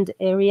left-hand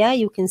area,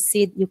 you can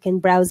see, you can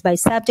browse by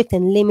subject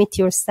and limit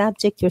your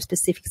subject, your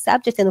specific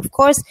subject. And of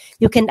course,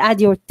 you can add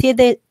your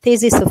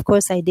thesis. Of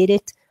course, I did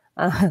it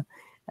the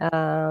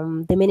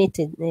minute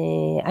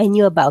I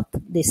knew about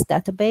this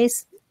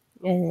database.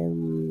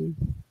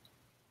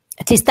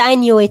 At least I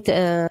knew it,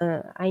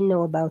 I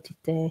know about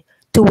it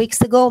 2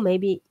 weeks ago.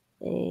 Maybe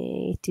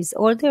it is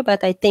older,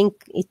 but I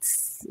think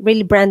it's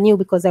really brand new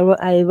because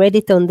I read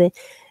it on the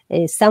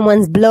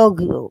someone's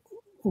blog who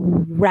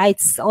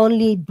writes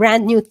only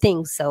brand new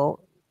things. So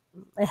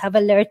I have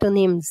alert on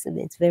him. So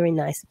it's very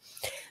nice.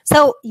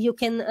 So you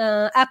can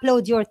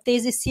upload your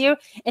thesis here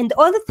and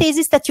all the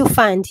theses that you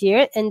find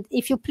here. And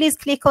if you please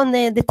click on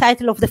the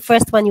title of the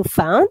first one you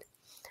found,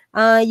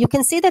 you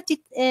can see that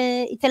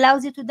it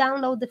allows you to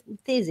download the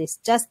thesis.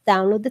 Just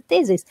download the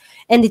thesis.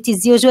 And it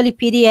is usually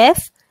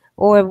PDF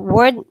or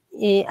Word,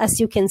 as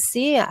you can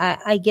see.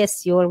 I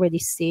guess you already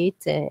see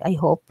it. I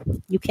hope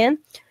you can.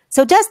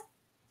 So just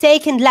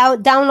take and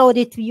download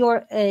it to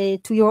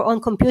your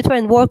own computer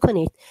and work on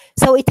it.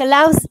 So it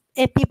allows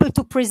people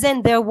to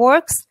present their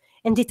works,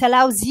 and it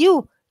allows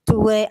you to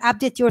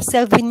update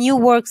yourself with new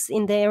works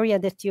in the area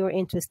that you're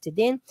interested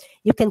in.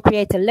 You can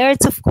create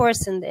alerts, of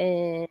course, and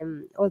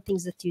all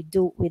things that you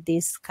do with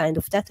these kind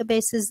of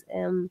databases.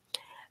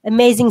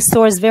 Amazing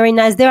source, very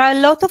nice. There are a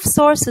lot of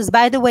sources,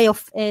 by the way,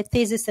 of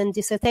thesis and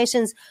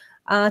dissertations.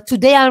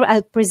 Today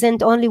I'll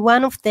present only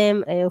one of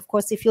them. Of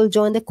course, if you'll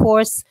join the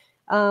course,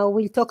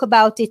 we'll talk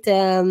about it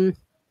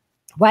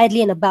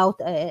widely and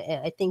about.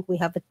 I think we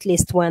have at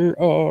least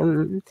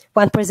one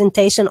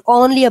presentation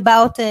only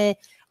about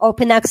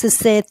open access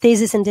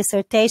thesis and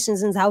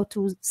dissertations and how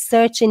to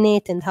search in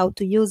it and how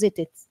to use it.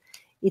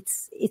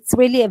 It's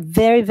really a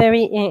very,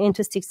 very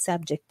interesting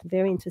subject.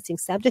 Very interesting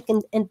subject,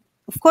 and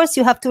of course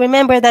you have to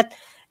remember that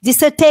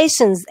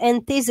dissertations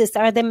and thesis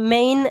are the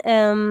main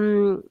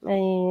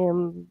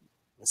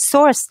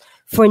source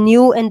for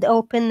new and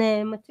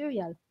open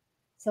material.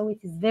 So it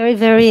is very,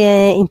 very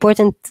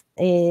important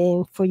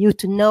for you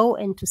to know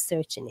and to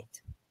search in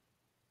it.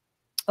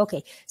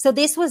 Okay, so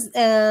this was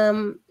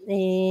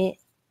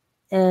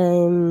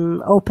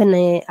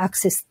open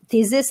access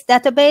thesis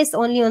database,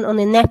 only on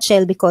a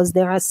nutshell because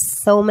there are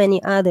so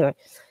many other.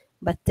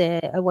 But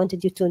I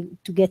wanted you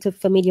to get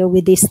familiar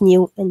with this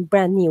new and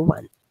brand new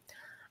one.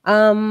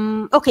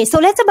 Okay, so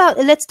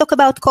let's talk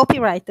about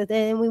copyright.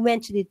 We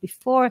mentioned it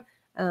before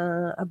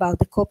about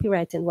the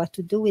copyright and what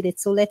to do with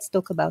it. So let's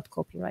talk about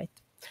copyright.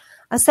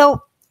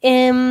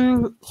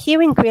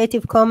 Here in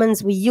Creative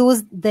Commons, we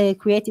use the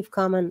Creative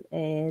Commons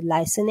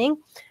licensing,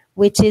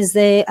 which is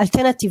the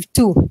alternative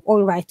to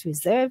all rights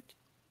reserved.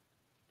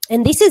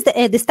 And this is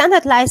the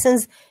standard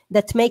license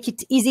that make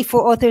it easy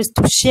for authors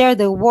to share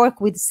their work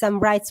with some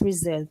rights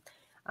reserved.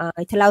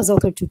 It allows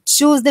authors to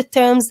choose the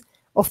terms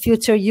of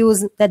future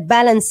use that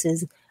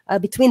balances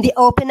between the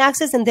open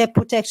access and the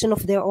protection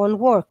of their own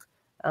work.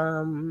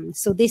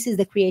 So this is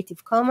the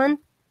Creative Commons.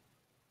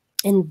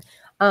 And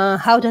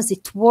how does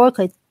it work?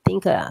 I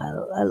think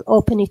I'll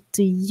open it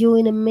to you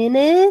in a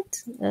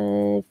minute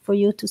for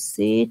you to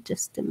see it.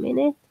 Just a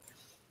minute.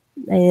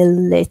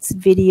 Let's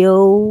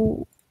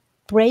video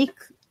break.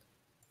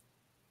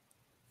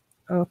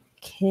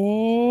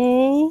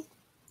 Okay.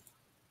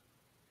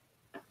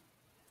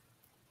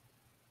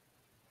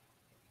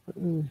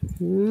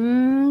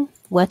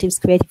 What is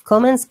Creative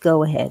Commons?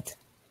 Go ahead.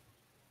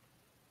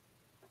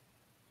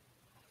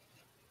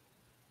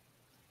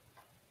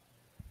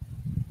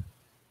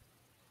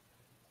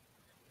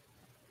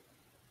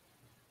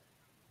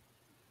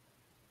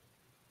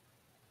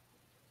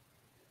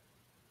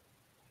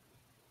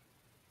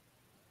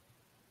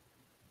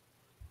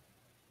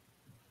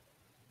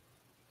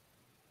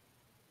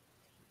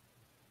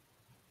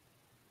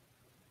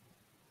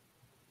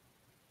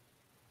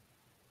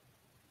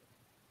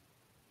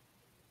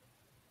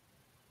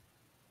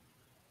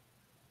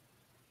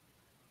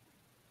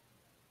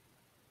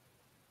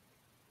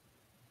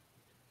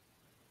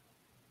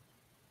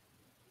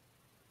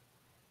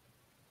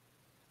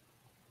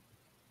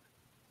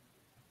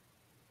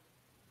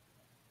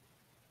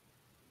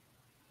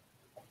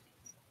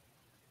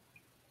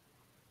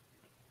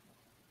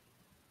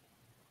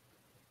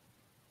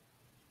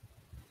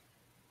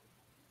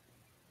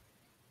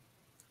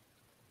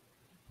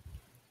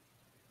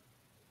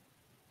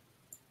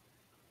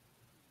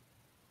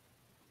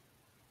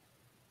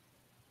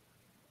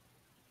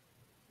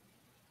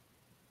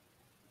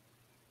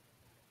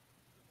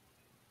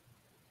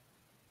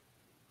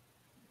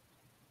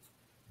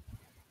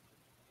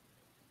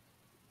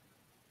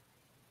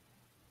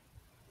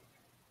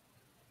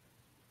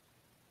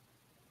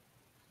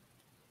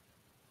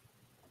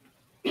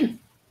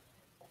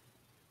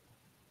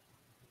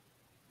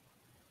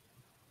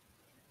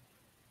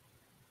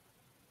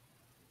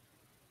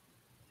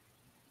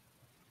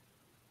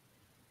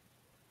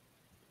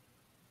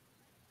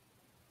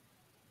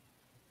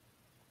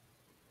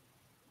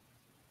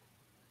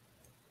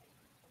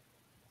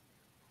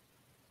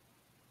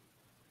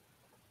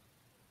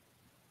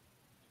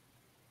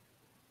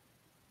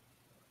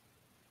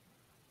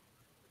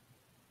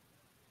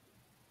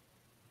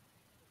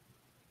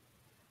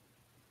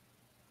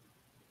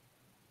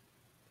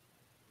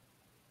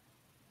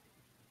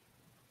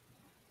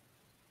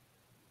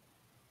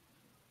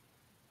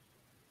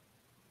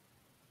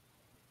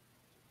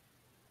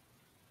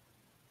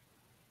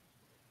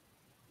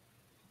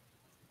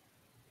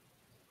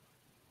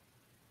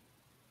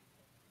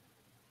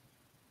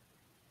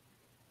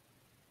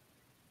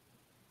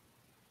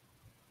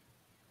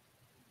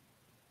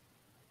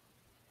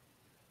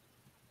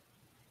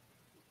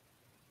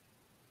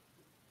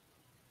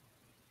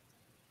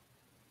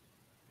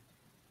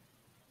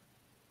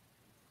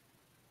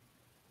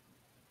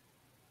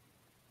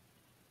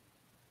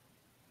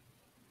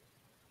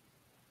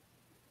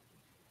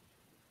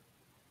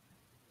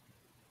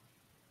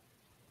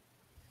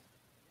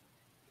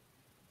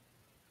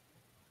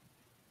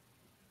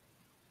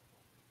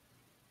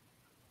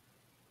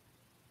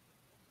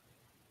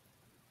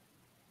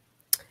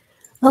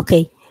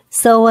 Okay,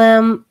 so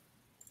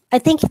I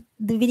think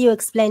the video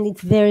explained it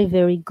very,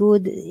 very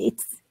good.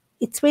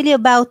 It's really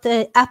about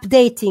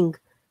updating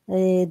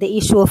the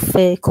issue of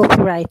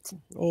copyright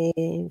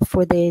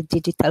for the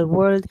digital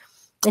world,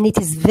 and it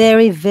is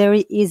very,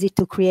 very easy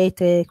to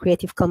create a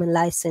Creative Commons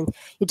license.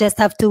 You just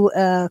have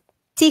to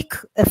tick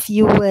a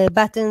few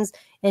buttons,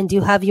 and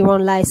you have your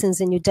own license,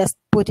 and you just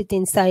put it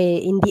inside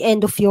in the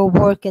end of your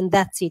work, and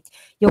that's it.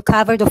 You're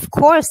covered, of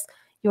course.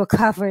 You're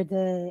covered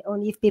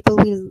only if people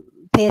will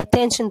pay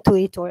attention to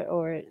it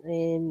or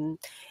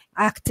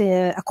act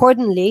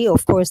accordingly.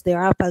 Of course,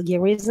 there are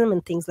plagiarism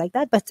and things like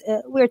that, but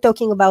we're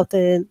talking about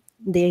the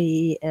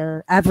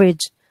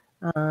average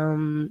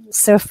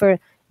surfer,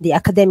 the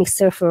academic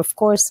surfer, of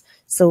course.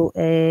 So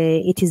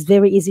it is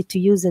very easy to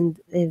use and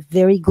a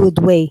very good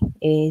way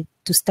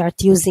to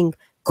start using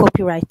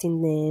copyright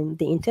in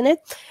the internet.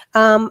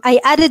 I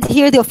added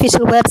here the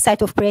official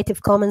website of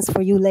Creative Commons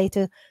for you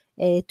later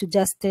to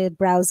just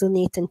browse on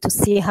it and to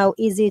see how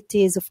easy it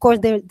is. Of course,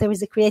 there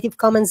is a Creative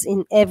Commons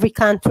in every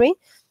country.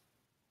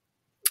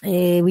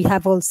 We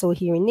have also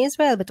here in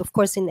Israel, but of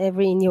course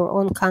in your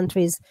own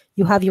countries,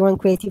 you have your own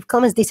Creative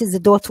Commons. This is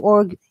the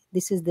 .org.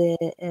 This is the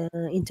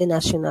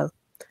international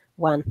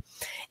one.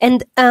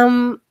 And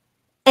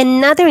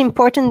another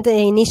important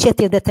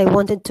initiative that I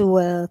wanted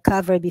to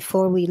cover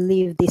before we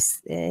leave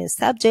this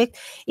subject,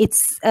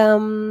 it's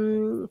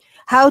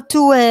how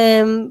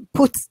to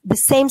put the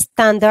same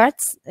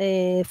standards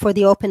for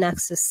the open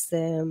access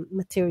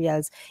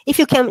materials. If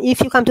you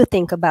come to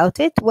think about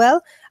it,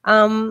 well,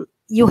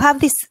 you have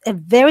this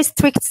very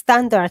strict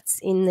standards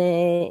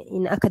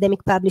in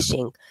academic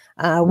publishing,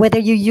 whether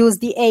you use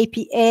the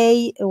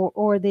APA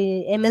or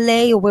the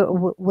MLA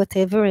or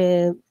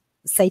whatever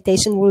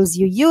citation rules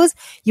you use,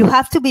 you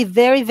have to be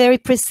very, very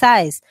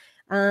precise.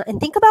 And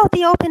think about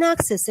the open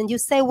access, and you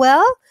say,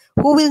 well,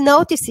 who will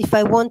notice if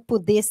I won't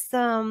put this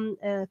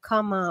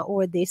comma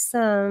or this,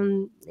 I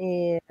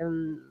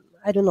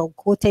don't know,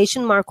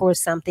 quotation mark or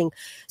something.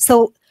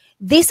 So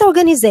this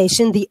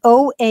organization, the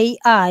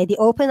OAI, the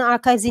Open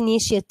Archives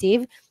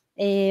Initiative,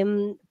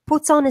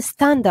 puts on a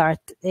standard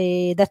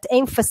that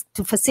aims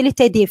to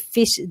facilitate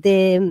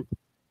the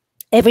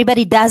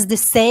everybody does the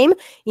same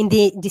in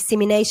the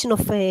dissemination of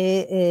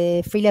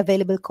freely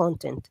available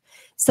content.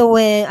 So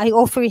I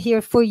offer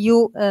here for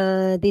you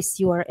this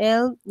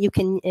URL. You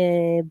can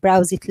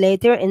browse it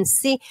later and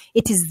see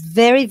it is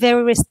very,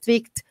 very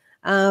restrict,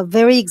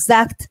 very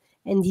exact,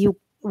 and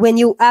when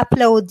you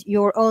upload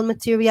your own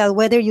material,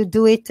 whether you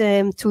do it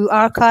to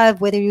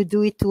archive, whether you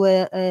do it to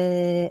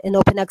an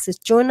open access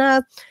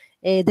journal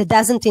that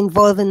doesn't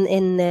involve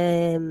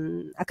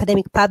in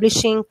academic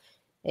publishing,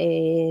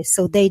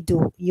 so they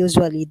do.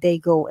 Usually they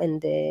go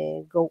and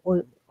go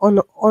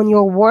on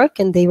your work,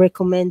 and they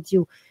recommend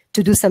you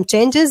to do some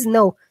changes.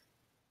 No,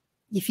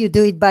 if you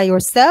do it by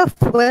yourself,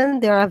 well,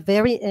 there are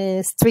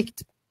very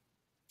strict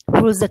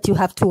rules that you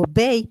have to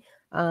obey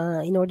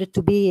in order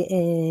to be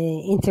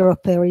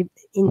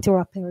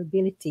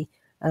interoperability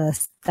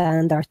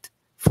standard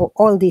for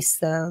all these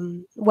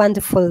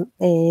wonderful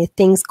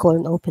things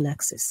called open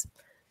access.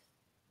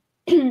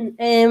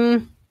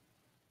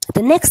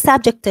 The next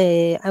subject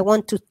I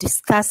want to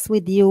discuss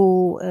with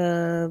you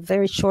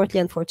very shortly,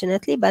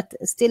 unfortunately, but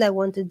still I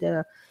wanted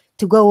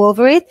to go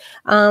over it.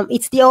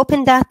 It's the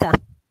open data.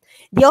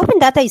 The open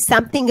data is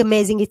something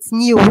amazing. It's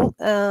new.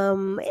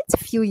 It's a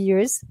few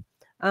years.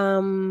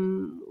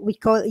 We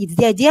call it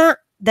the idea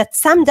that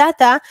some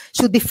data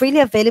should be freely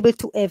available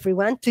to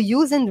everyone to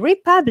use and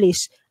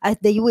republish as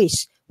they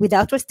wish,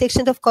 without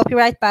restriction of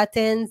copyright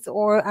patents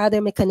or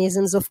other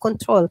mechanisms of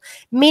control.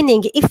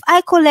 Meaning, if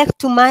I collect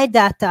to my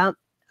data,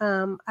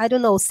 I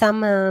don't know,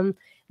 some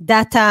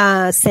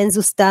data,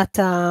 census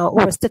data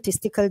or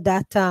statistical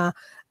data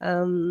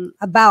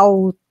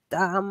about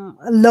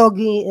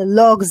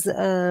logs,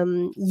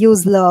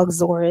 use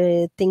logs,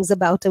 or things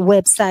about a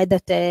website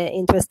that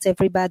interests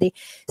everybody.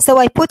 So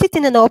I put it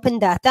in an open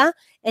data,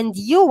 and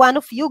one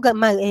of you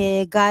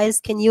guys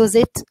can use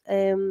it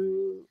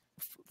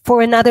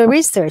for another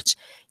research.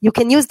 You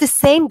can use the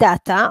same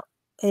data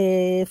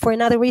for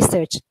another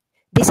research.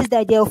 This is the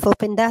idea of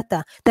open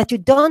data, that you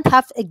don't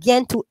have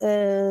again to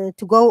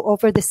go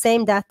over the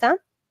same data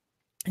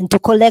and to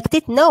collect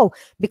it. No,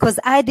 because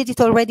I did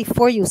it already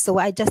for you. So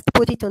I just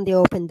put it on the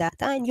open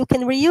data and you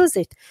can reuse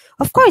it.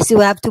 Of course, you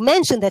have to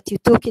mention that you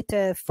took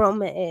it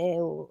from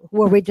who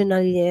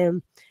originally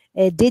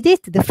did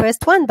it, the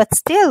first one, but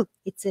still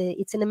it's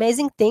an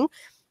amazing thing.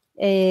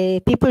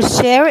 People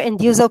share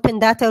and use open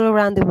data all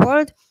around the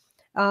world.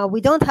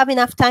 We don't have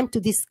enough time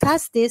to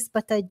discuss this,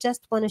 but I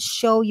just want to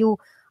show you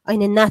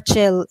in a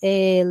nutshell.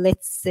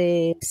 Let's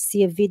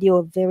see a video,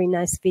 a very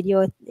nice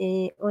video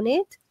on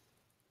it.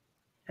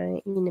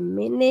 In a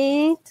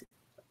minute.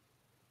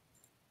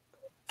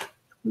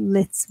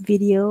 Let's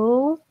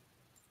video.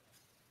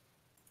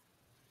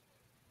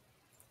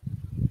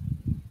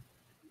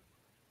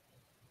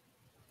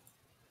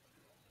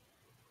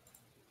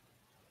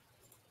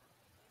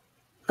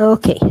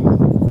 Okay.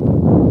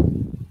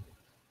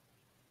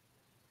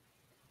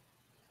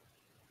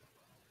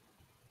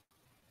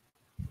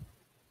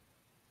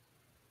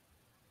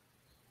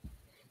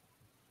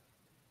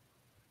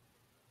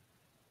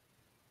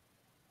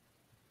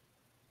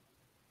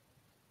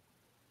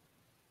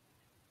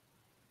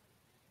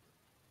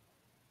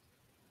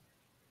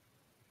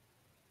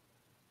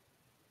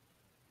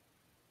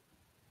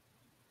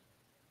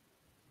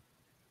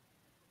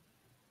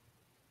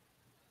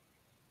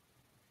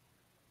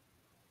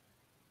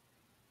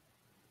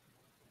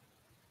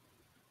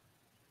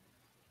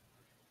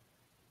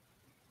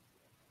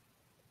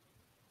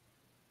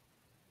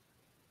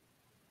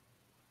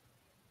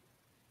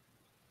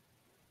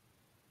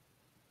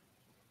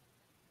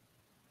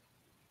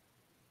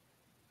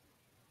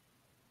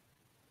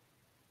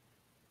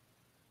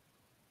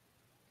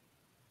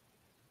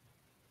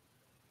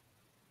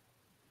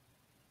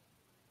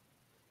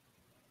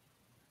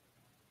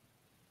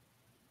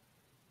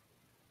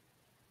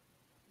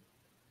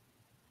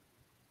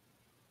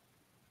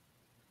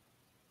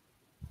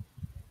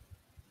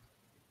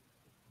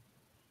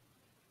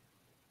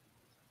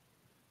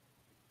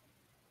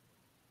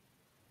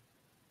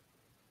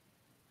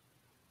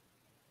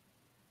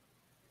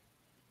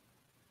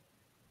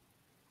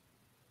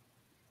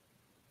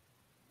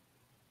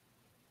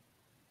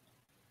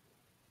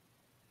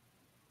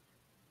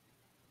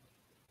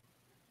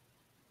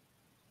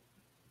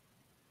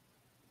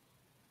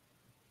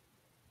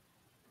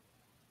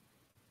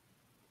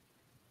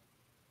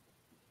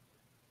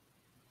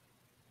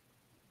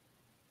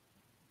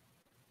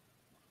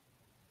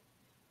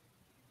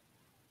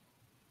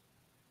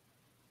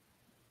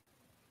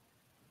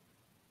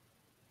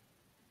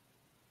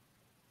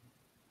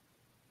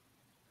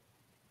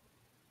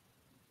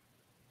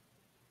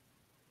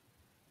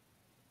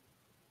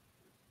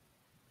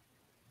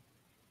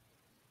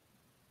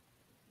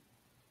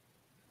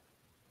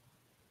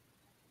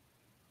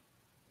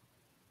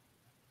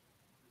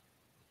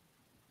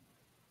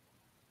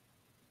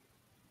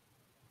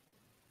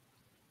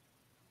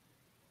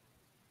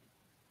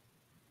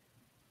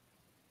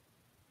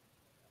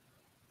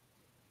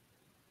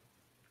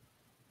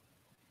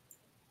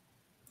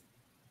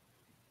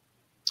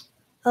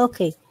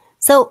 Okay,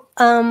 so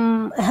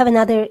I have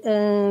another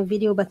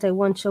video, but I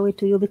won't show it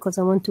to you because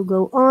I want to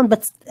go on.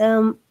 But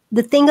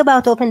the thing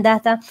about open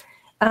data,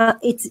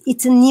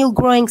 it's a new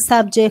growing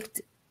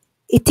subject.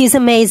 It is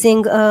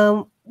amazing.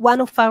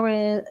 One of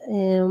our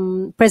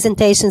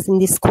presentations in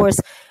this course,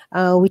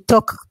 we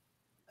talk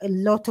a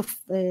lot of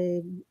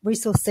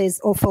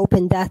resources of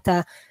open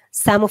data.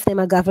 Some of them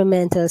are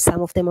governmental,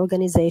 some of them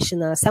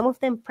organizational, some of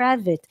them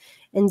private,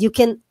 and you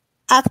can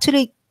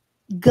actually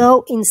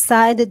go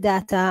inside the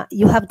data.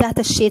 You have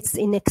data sheets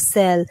in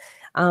Excel,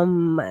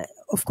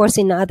 of course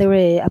in other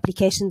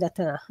applications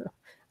that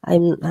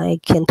I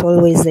can't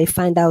always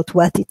find out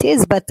what it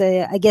is, but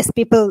I guess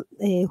people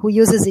who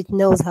uses it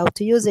knows how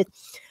to use it.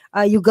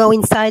 You go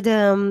inside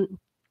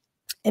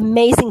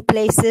amazing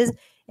places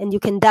and you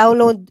can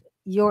download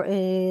your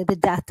the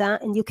data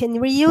and you can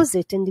reuse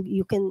it and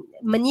you can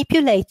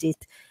manipulate it.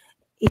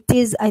 It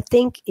is, I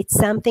think, it's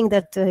something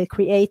that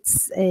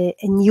creates a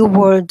new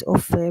world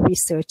of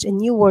research,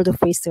 and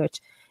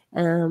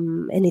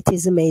it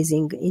is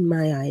amazing in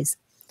my eyes.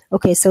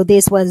 Okay, so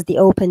this was the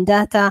open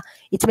data.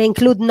 It may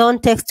include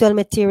non-textual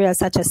materials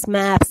such as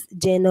maps,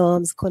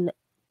 genomes,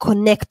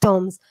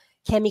 connectomes,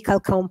 chemical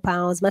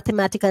compounds,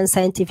 mathematical and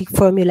scientific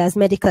formulas,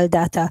 medical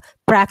data,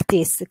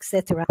 practice,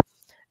 etc.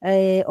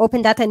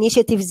 Open data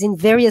initiatives in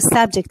various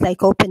subjects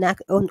like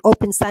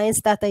open science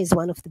data is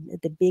one of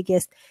the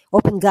biggest.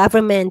 Open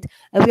government,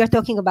 we are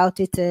talking about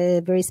it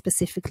very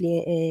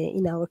specifically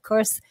in our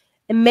course.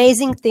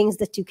 Amazing things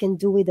that you can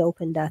do with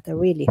open data,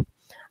 really.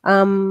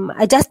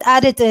 I just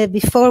added,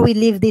 before we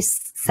leave this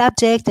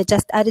subject, I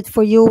just added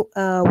for you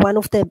one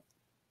of the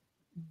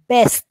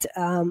best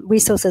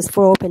resources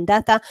for open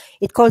data.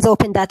 It calls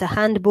Open Data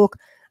Handbook,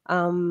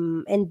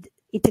 and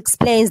it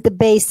explains the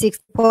basics,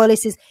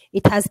 policies.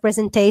 It has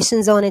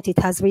presentations on it. It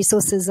has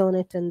resources on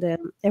it. And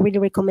I really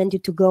recommend you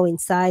to go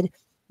inside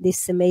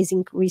this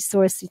amazing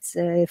resource. It's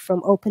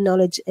from Open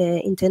Knowledge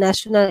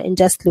International, and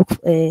just look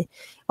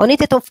on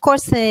it. And of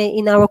course,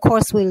 in our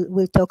course,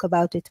 we'll talk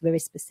about it very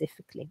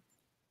specifically.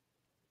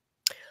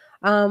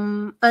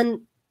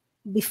 And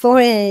before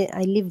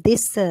I leave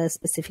this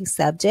specific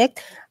subject,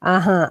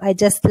 I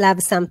just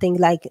love something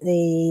like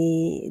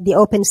the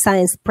Open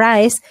Science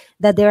Prize,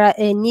 that there are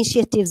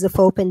initiatives of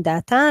open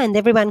data and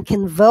everyone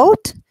can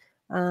vote.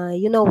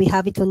 You know, we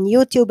have it on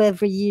YouTube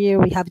every year.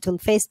 We have it on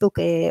Facebook,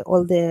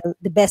 all the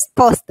best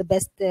post, the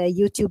best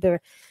YouTuber.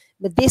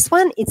 But this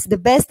one, it's the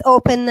best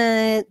open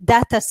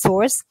data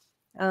source.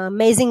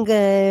 Amazing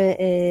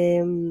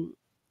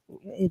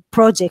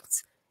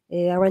projects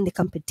are in the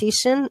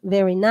competition.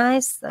 Very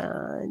nice.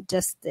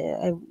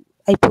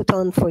 I put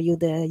on for you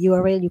the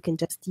URL. You can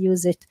just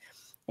use it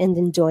and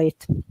enjoy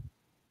it.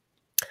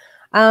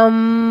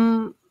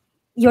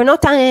 You're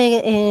not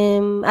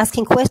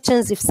asking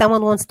questions. If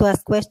someone wants to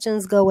ask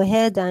questions, go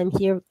ahead. I'm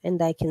here and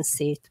I can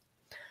see it.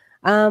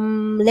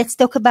 Let's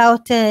talk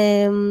about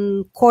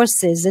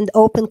courses and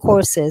open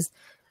courses.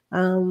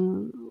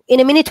 In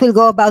a minute, we'll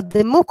go about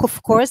the MOOC,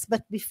 of course,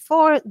 but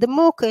before the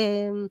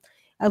MOOC,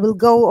 I will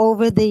go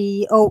over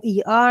the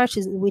OER,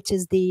 which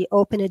is the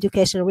Open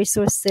Educational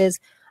Resources.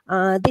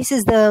 This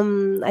is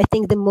the, I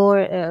think, the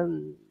more,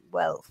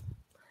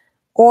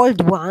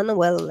 old one.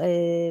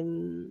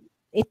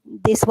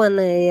 This one,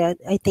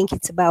 I think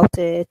it's about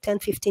 10,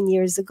 15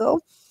 years ago.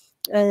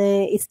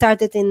 It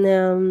started in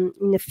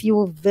a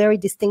few very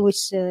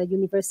distinguished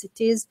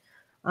universities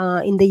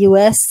in the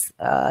US.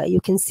 You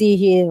can see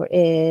here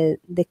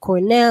the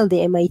Cornell,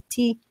 the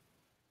MIT.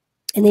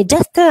 And they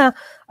just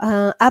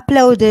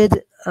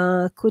uploaded,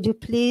 could you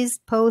please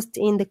post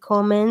in the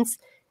comments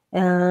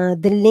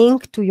the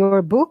link to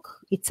your book?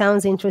 It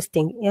sounds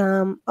interesting.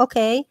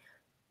 Okay,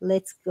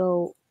 let's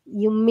go.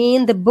 You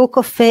mean the book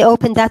of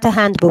Open Data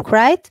Handbook,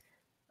 right?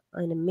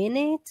 In a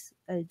minute,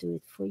 I'll do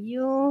it for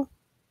you.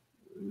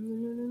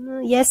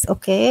 Yes,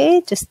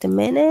 okay, just a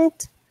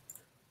minute.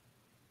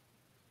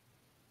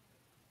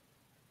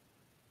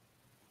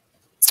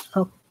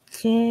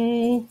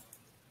 Okay.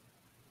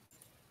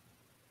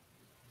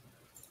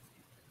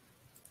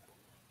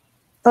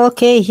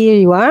 Okay, here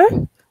you are.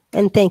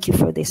 And thank you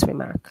for this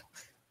remark.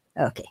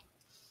 Okay.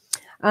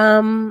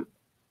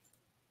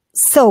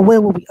 So where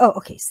were we? Oh,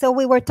 okay. So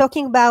we were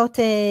talking about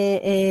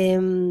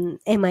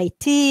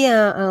MIT.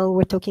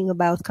 We're talking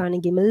about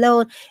Carnegie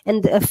Mellon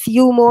and a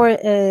few more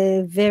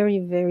very,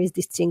 very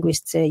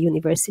distinguished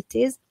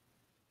universities.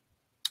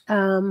 This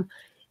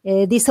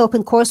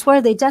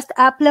OpenCourseWare, they just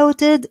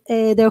uploaded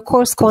their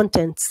course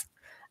contents,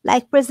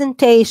 like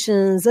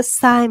presentations,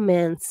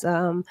 assignments,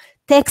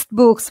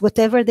 textbooks,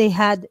 whatever they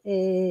had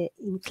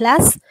in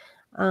class.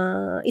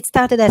 It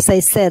started, as I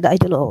said, I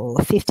don't know,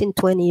 15,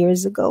 20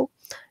 years ago.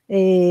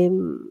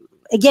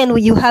 Again,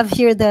 you have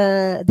here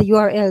the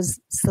URLs,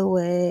 so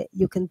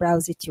you can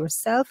browse it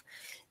yourself.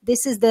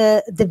 This is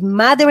the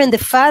mother and the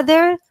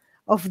father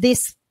of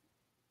this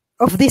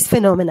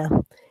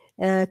phenomena.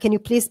 Can you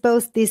please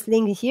post this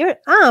link here?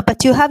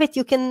 But you have it,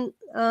 you can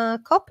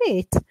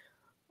copy it.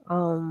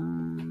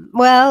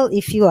 Well,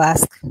 if you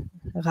ask,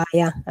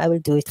 Raya, I will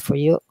do it for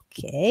you.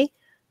 Okay,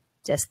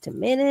 just a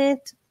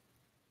minute.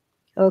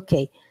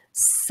 Okay,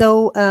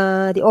 so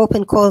the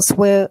open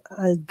courseware,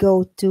 I'll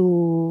do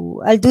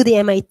the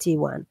MIT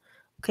one,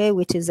 okay,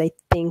 which is, I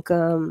think,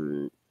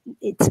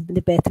 it's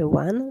the better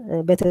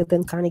one, better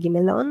than Carnegie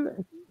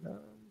Mellon.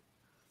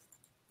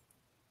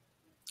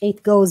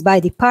 It goes by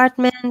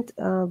department,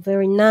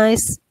 very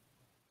nice.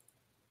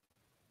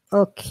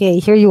 Okay,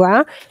 here you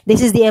are.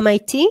 This is the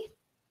MIT.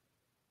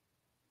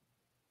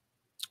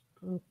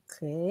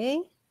 Okay,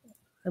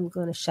 I'm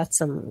gonna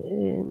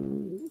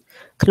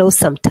close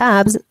some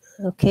tabs.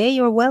 Okay,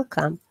 you're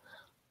welcome.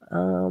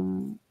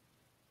 And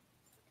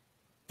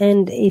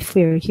if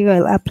we're here,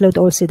 I'll upload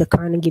also the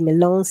Carnegie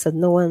Mellon, so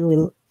no one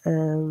will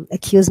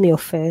accuse me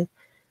of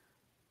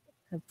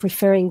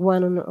preferring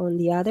one on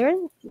the other,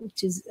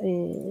 which is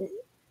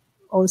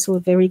also a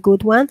very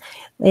good one.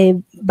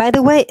 By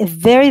the way, a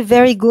very,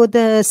 very good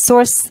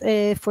source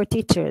for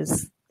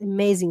teachers.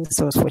 Amazing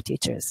source for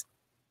teachers.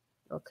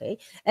 Okay.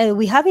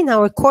 We have in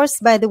our course,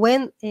 by the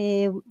way,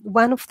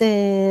 one of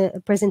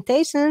the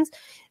presentations.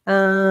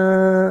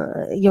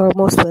 You're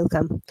most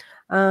welcome,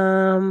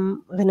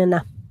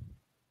 Renana.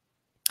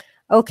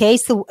 Okay,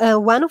 so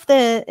one of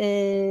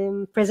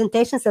the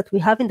presentations that we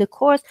have in the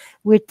course,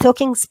 we're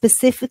talking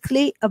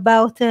specifically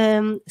about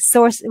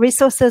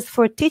resources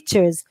for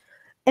teachers.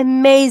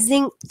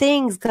 Amazing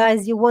things,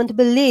 guys. You won't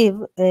believe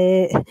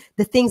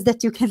the things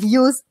that you can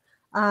use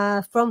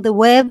from the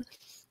web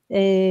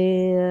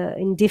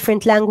in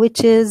different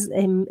languages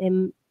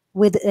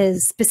with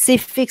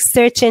specific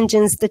search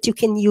engines that you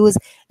can use,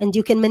 and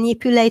you can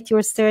manipulate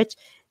your search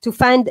to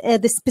find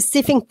the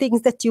specific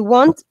things that you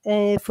want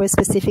for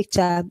specific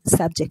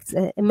subjects.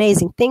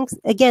 Amazing things.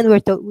 Again,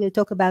 we'll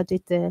talk about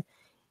it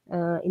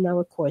in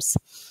our course,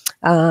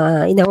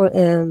 in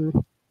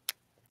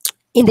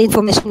the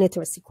information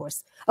literacy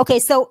course. Okay,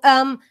 so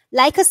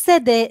like I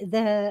said,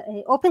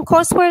 the open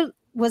courseware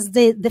was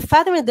the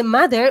father and the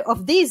mother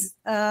of these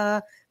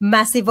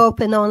massive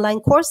open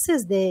online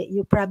courses that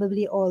you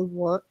probably all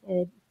want.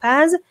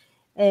 PAS,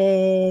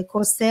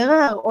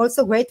 Coursera are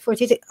also great for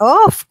teaching.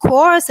 Oh, of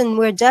course, and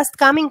we're just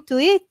coming to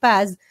it,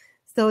 Paz.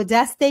 So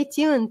just stay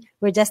tuned.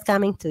 We're just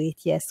coming to it.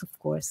 Yes, of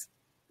course.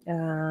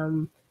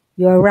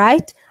 You're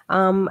right.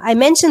 I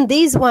mentioned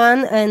this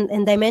one,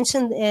 and I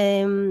mentioned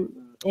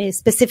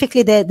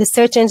specifically the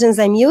search engines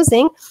I'm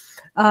using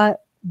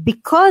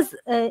because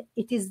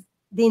it is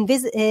the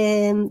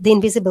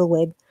invisible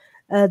web.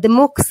 The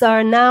MOOCs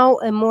are now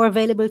more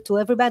available to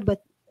everybody,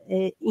 but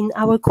in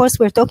our course,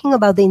 we're talking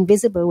about the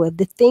invisible web,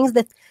 the things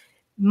that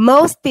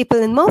most people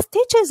and most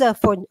teachers,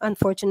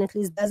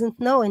 unfortunately, doesn't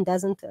know and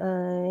doesn't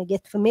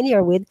get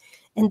familiar with.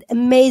 And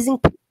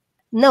amazing,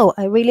 no,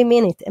 I really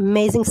mean it,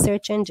 amazing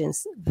search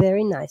engines.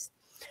 Very nice.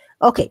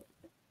 Okay,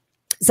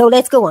 so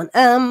let's go on.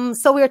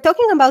 So we're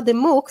talking about the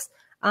MOOCs.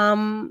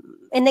 And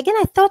again,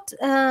 I thought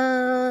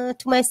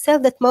to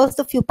myself that most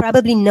of you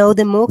probably know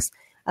the MOOCs.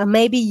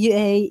 Maybe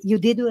you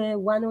did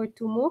one or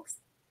two MOOCs.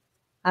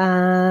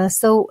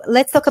 So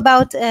let's talk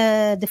about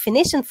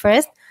definition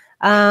first.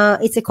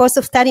 It's a course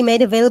of study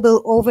made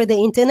available over the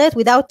internet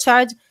without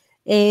charge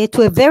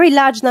to a very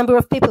large number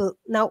of people.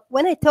 Now,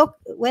 when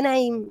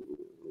I'm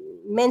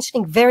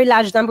mentioning very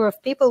large number of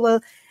people,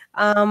 well,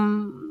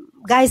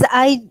 guys,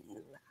 I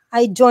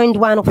joined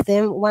one of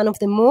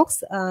the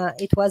MOOCs.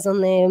 It was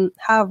on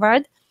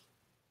Harvard.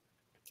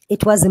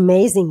 It was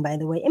amazing, by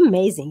the way,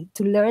 amazing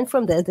to learn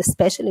from the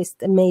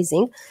specialist,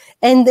 amazing.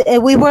 And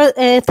we were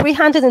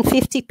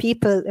 350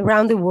 people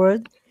around the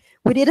world.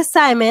 We did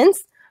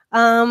assignments.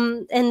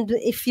 And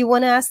if you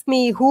want to ask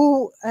me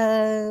who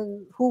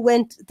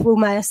went through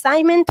my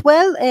assignment,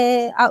 well,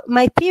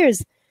 my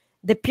peers,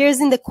 the peers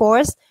in the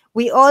course,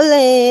 we all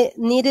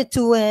needed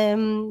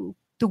to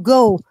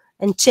go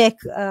and check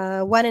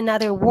one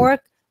another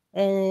work.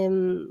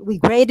 We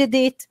graded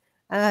it.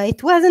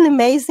 It was an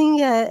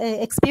amazing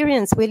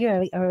experience.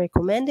 Really, I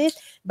recommend it.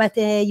 But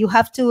you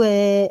have to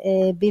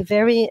be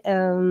very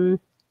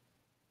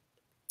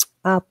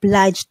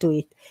obliged to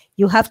it.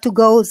 You have to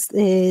go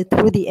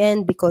through the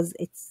end because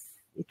it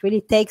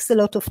really takes a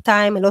lot of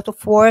time, a lot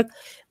of work,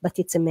 but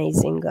it's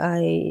amazing.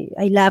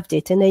 I loved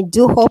it, and I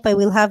do hope I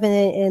will have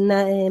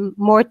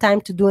more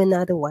time to do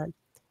another one.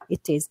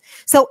 It is.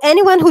 So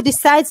anyone who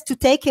decides to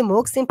take a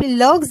MOOC simply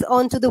logs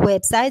onto the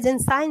website and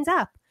signs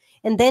up,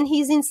 and then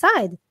he's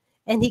inside.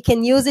 And he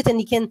can use it, and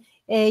he can.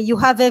 You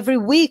have every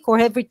week or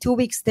every 2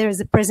 weeks there's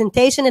a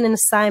presentation and an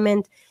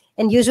assignment,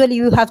 and usually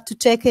you have to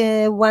check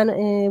one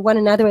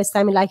another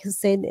assignment. Like I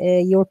said,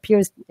 your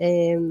peers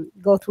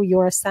go through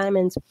your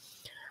assignments.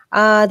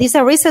 These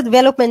are recent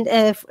development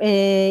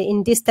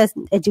in distance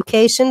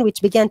education,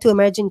 which began to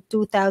emerge in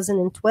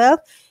 2012.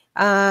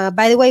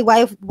 By the way,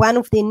 one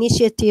of the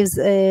initiatives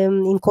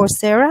in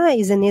Coursera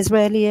is an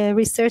Israeli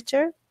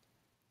researcher.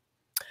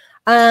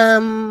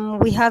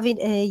 We have it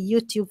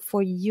YouTube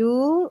for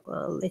you.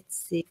 Let's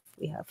see if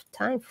we have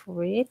time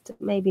for it.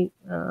 Maybe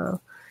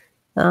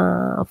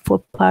for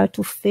part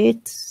of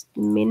it,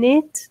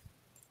 minute.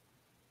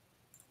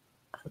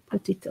 I'll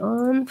put it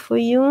on for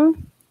you.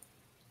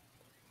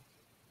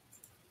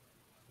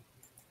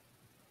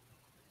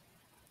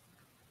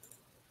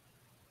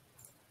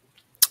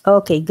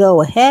 Okay,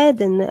 go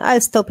ahead, and I'll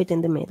stop it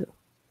in the middle.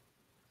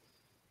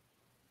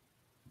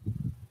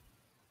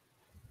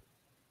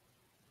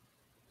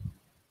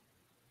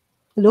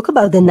 Look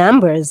about the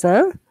numbers,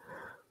 huh?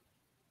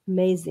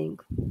 Amazing.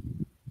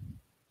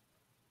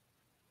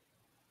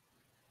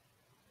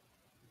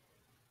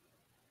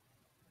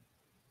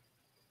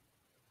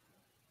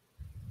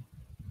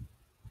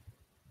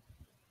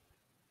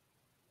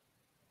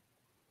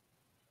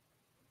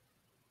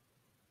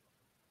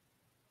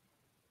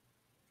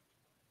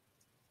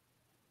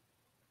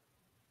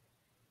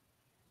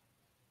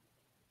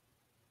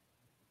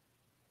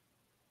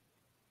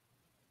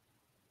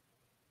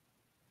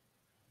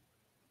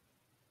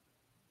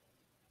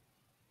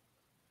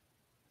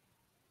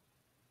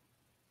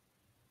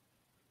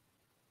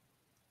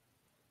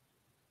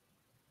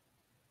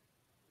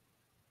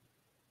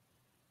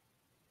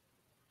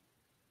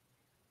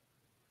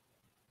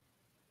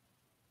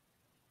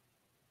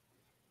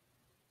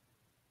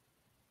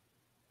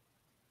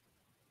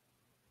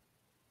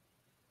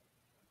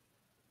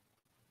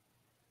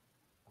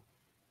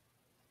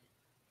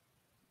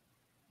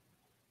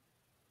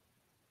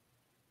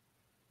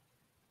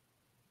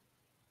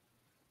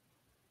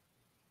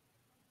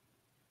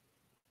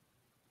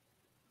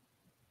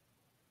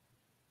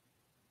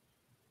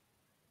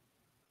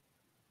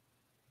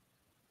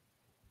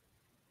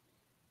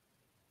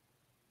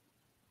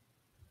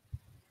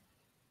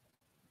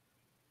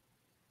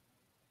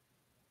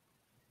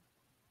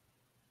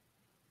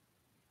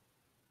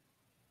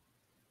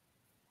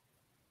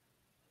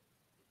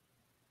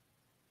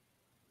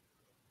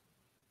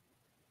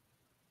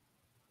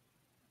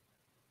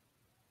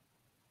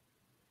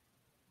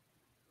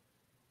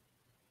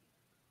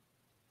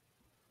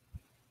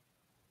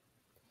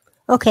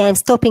 Okay, I'm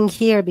stopping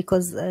here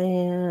because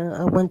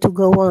I want to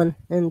go on,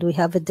 and we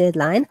have a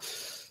deadline.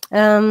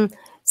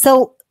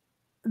 So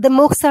the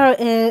MOOCs are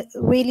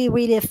really,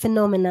 really a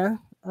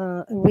phenomena,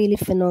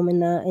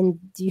 and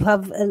you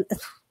have,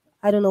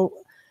 I don't know,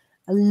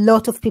 a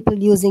lot of people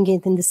using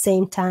it in the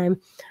same time.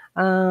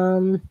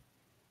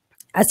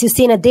 As you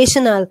see, in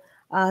additional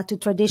to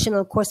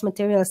traditional course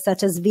materials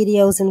such as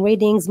videos and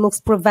readings,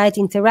 MOOCs provide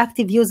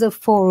interactive user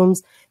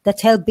forums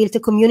that help build a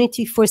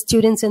community for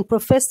students and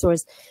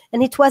professors.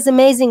 And it was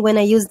amazing when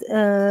I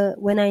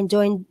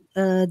joined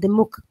the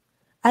MOOC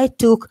I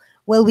took.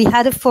 Well, we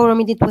had a forum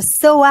and it was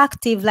so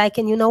active,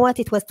 and you know what?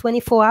 It was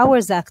 24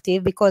 hours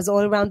active because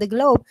all around the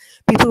globe,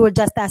 people were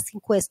just asking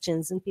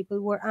questions and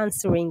people were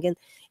answering. And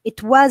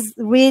it was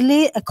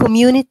really a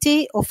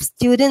community of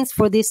students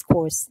for this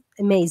course.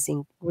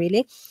 Amazing,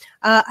 really.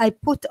 I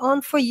put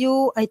on for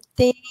you, I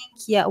think,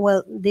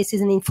 this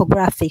is an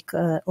infographic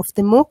of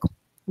the MOOC.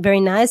 Very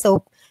nice.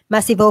 So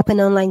massive open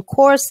online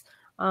course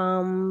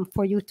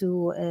for you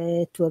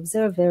to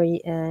observe.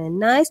 Very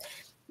nice.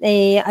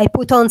 I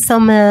put on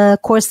some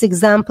course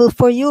example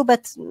for you,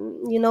 but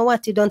you know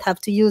what? You don't have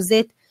to use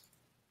it.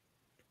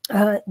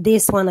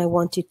 This one I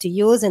want you to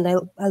use, and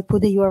I'll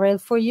put the URL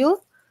for you.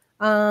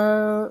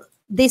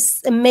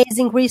 This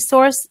amazing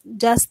resource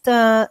just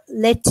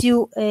let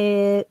you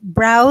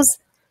browse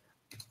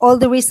all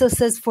the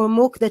resources for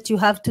MOOC that you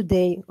have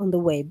today on the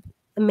web.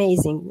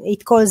 Amazing.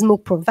 It calls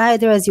MOOC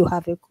providers. You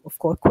have, of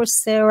course,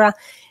 Coursera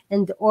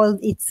and all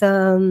its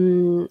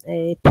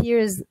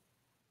peers.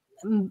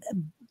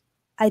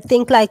 I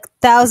think like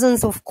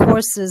thousands of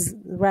courses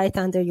right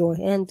under your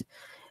hand.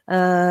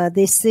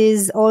 This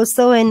is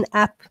also an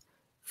app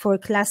for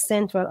Class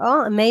Central.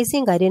 Oh,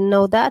 amazing. I didn't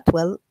know that.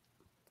 Well,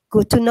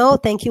 good to know.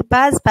 Thank you,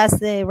 Paz. Paz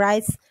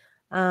writes.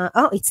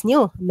 Oh, it's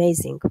new.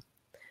 Amazing.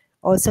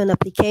 Also an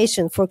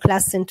application for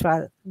Class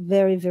Central.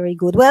 Very, very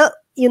good. Well,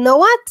 you know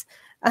what?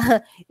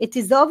 It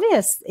is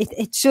obvious.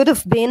 It should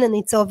have been, and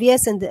it's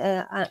obvious. And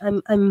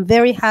I'm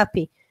very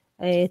happy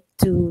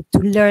to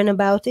learn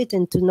about it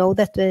and to know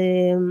that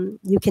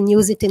you can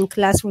use it in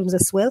classrooms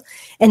as well.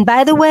 And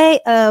by the way,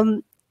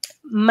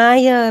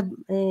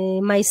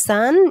 my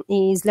son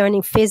is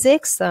learning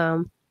physics,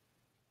 and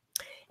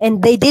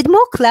they did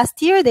MOOC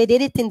last year. They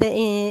did it in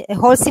a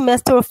whole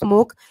semester of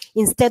MOOC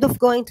instead of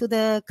going to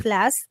the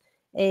class.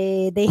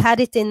 They had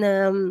it in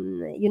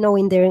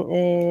in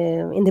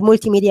the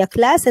multimedia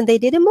class, and they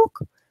did a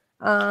MOOC,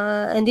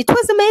 and it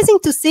was amazing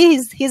to see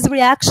his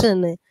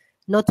reaction.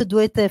 Not to do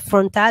it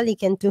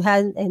frontalic and to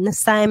have an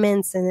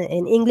assignments,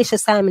 an English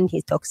assignment.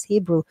 He talks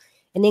Hebrew,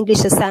 an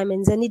English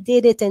assignments, and he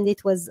did it, and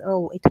it was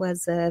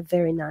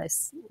very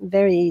nice,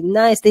 very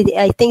nice.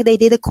 I think they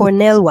did a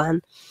Cornell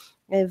one.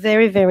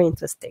 Very, very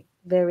interesting,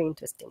 very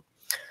interesting.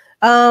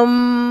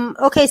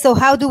 Okay, so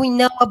how do we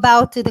know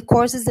about the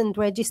courses and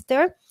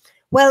register?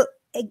 Well,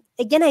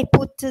 again, I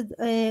put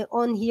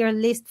on here a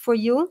list for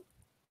you,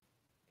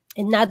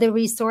 another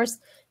resource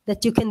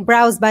that you can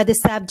browse by the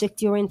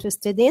subject you're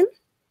interested in,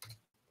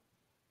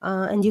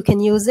 and you can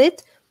use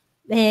it.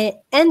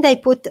 And I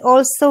put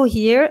also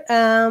here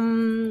a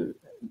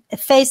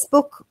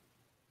Facebook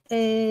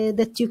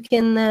that you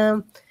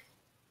can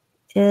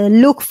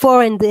look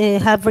for and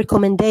have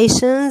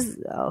recommendations.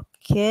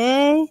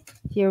 Okay,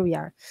 here we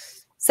are.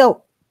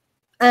 So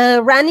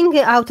running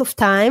out of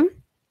time,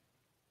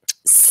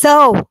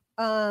 So,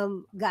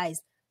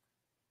 guys,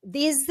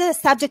 these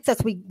subjects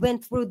that we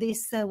went through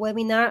this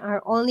webinar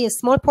are only a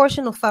small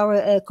portion of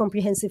our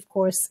comprehensive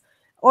course.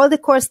 All the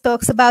course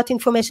talks about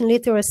information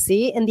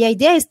literacy, and the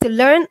idea is to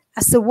learn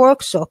as a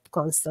workshop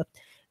concept,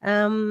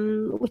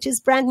 which is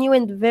brand new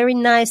and very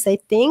nice, I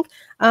think.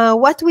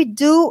 What we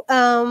do,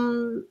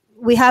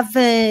 we have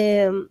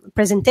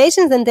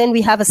presentations, and then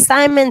we have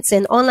assignments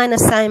and online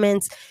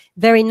assignments.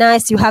 Very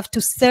nice. You have to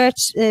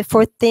search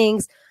for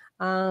things.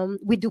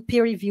 We do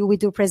peer review, we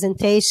do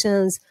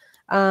presentations.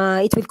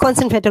 It will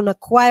concentrate on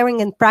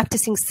acquiring and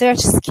practicing search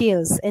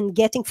skills and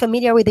getting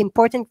familiar with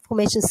important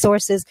information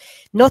sources,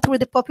 not through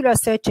the popular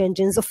search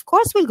engines. Of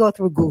course, we'll go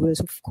through Google.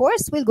 Of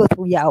course, we'll go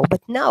through Yahoo.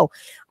 But no,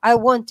 I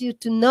want you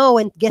to know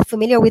and get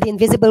familiar with the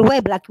invisible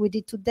web like we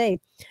did today.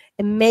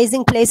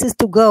 Amazing places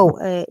to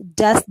go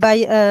just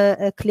by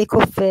a click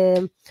of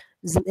the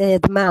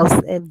mouse.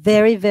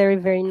 Very, very,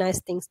 very nice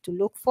things to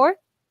look for.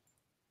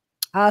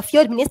 A few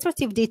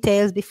administrative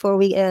details before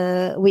we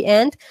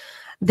end.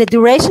 The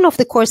duration of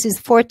the course is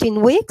 14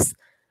 weeks.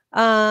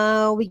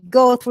 We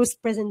go through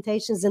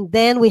presentations, and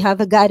then we have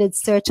a guided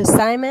search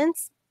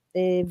assignments.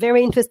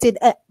 Very interested.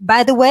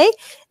 By the way,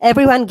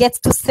 everyone gets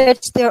to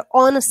search their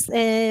own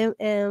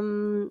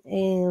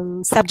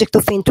subject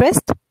of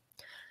interest.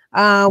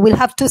 We'll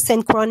have 2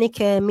 synchronic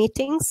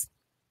meetings.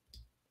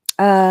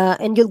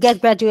 And you'll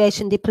get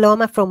graduation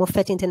diploma from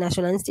MOFET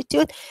International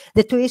Institute.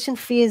 The tuition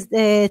fee is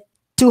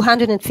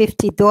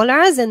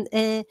 $250,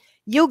 and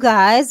you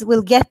guys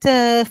will get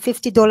a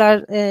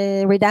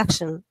 $50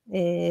 reduction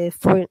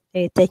for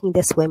taking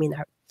this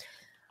webinar.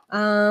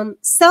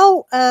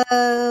 So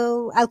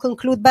I'll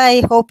conclude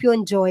by hope you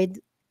enjoyed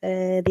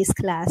this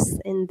class,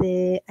 and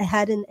I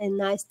had a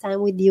nice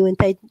time with you, and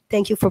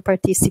thank you for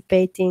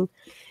participating.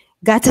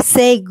 Got to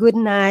say good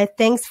night.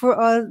 Thanks for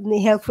all the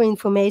helpful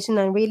information.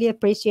 I really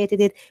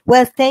appreciated it.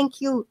 Well,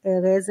 thank you,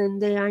 Erez,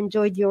 and I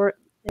enjoyed your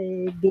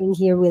being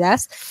here with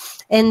us.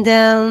 And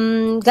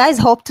guys,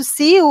 hope to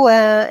see you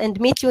and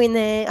meet you in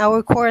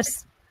our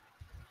course.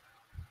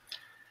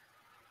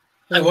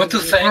 I want to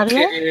thank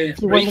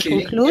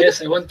Riki.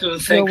 Yes, I want to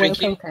thank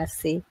Riki. You're welcome,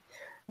 Cassie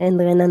and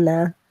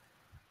Renana.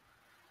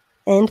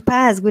 And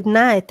Paz, good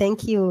night.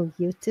 Thank you.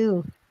 You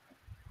too.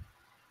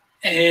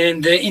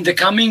 And in the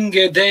coming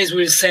days,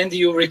 we'll send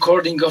you a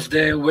recording of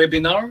the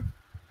webinar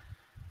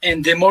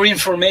and more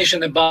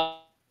information about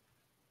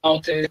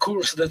the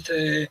course that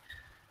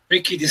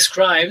Riki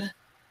described.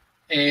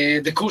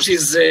 The course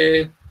is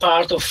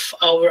part of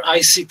our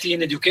ICT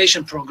and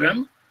education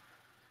program,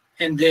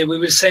 and we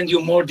will send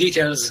you more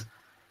details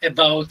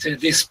about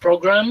this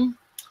program,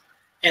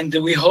 and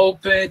we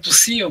hope to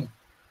see you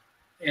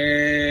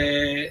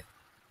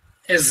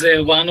as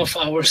one of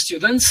our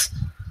students.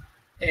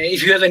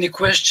 If you have any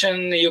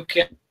question, you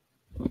can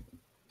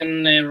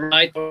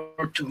write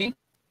to me.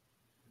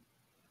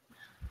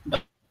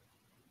 But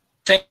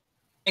thank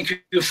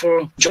you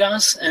for joining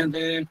us, and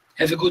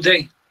have a good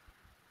day.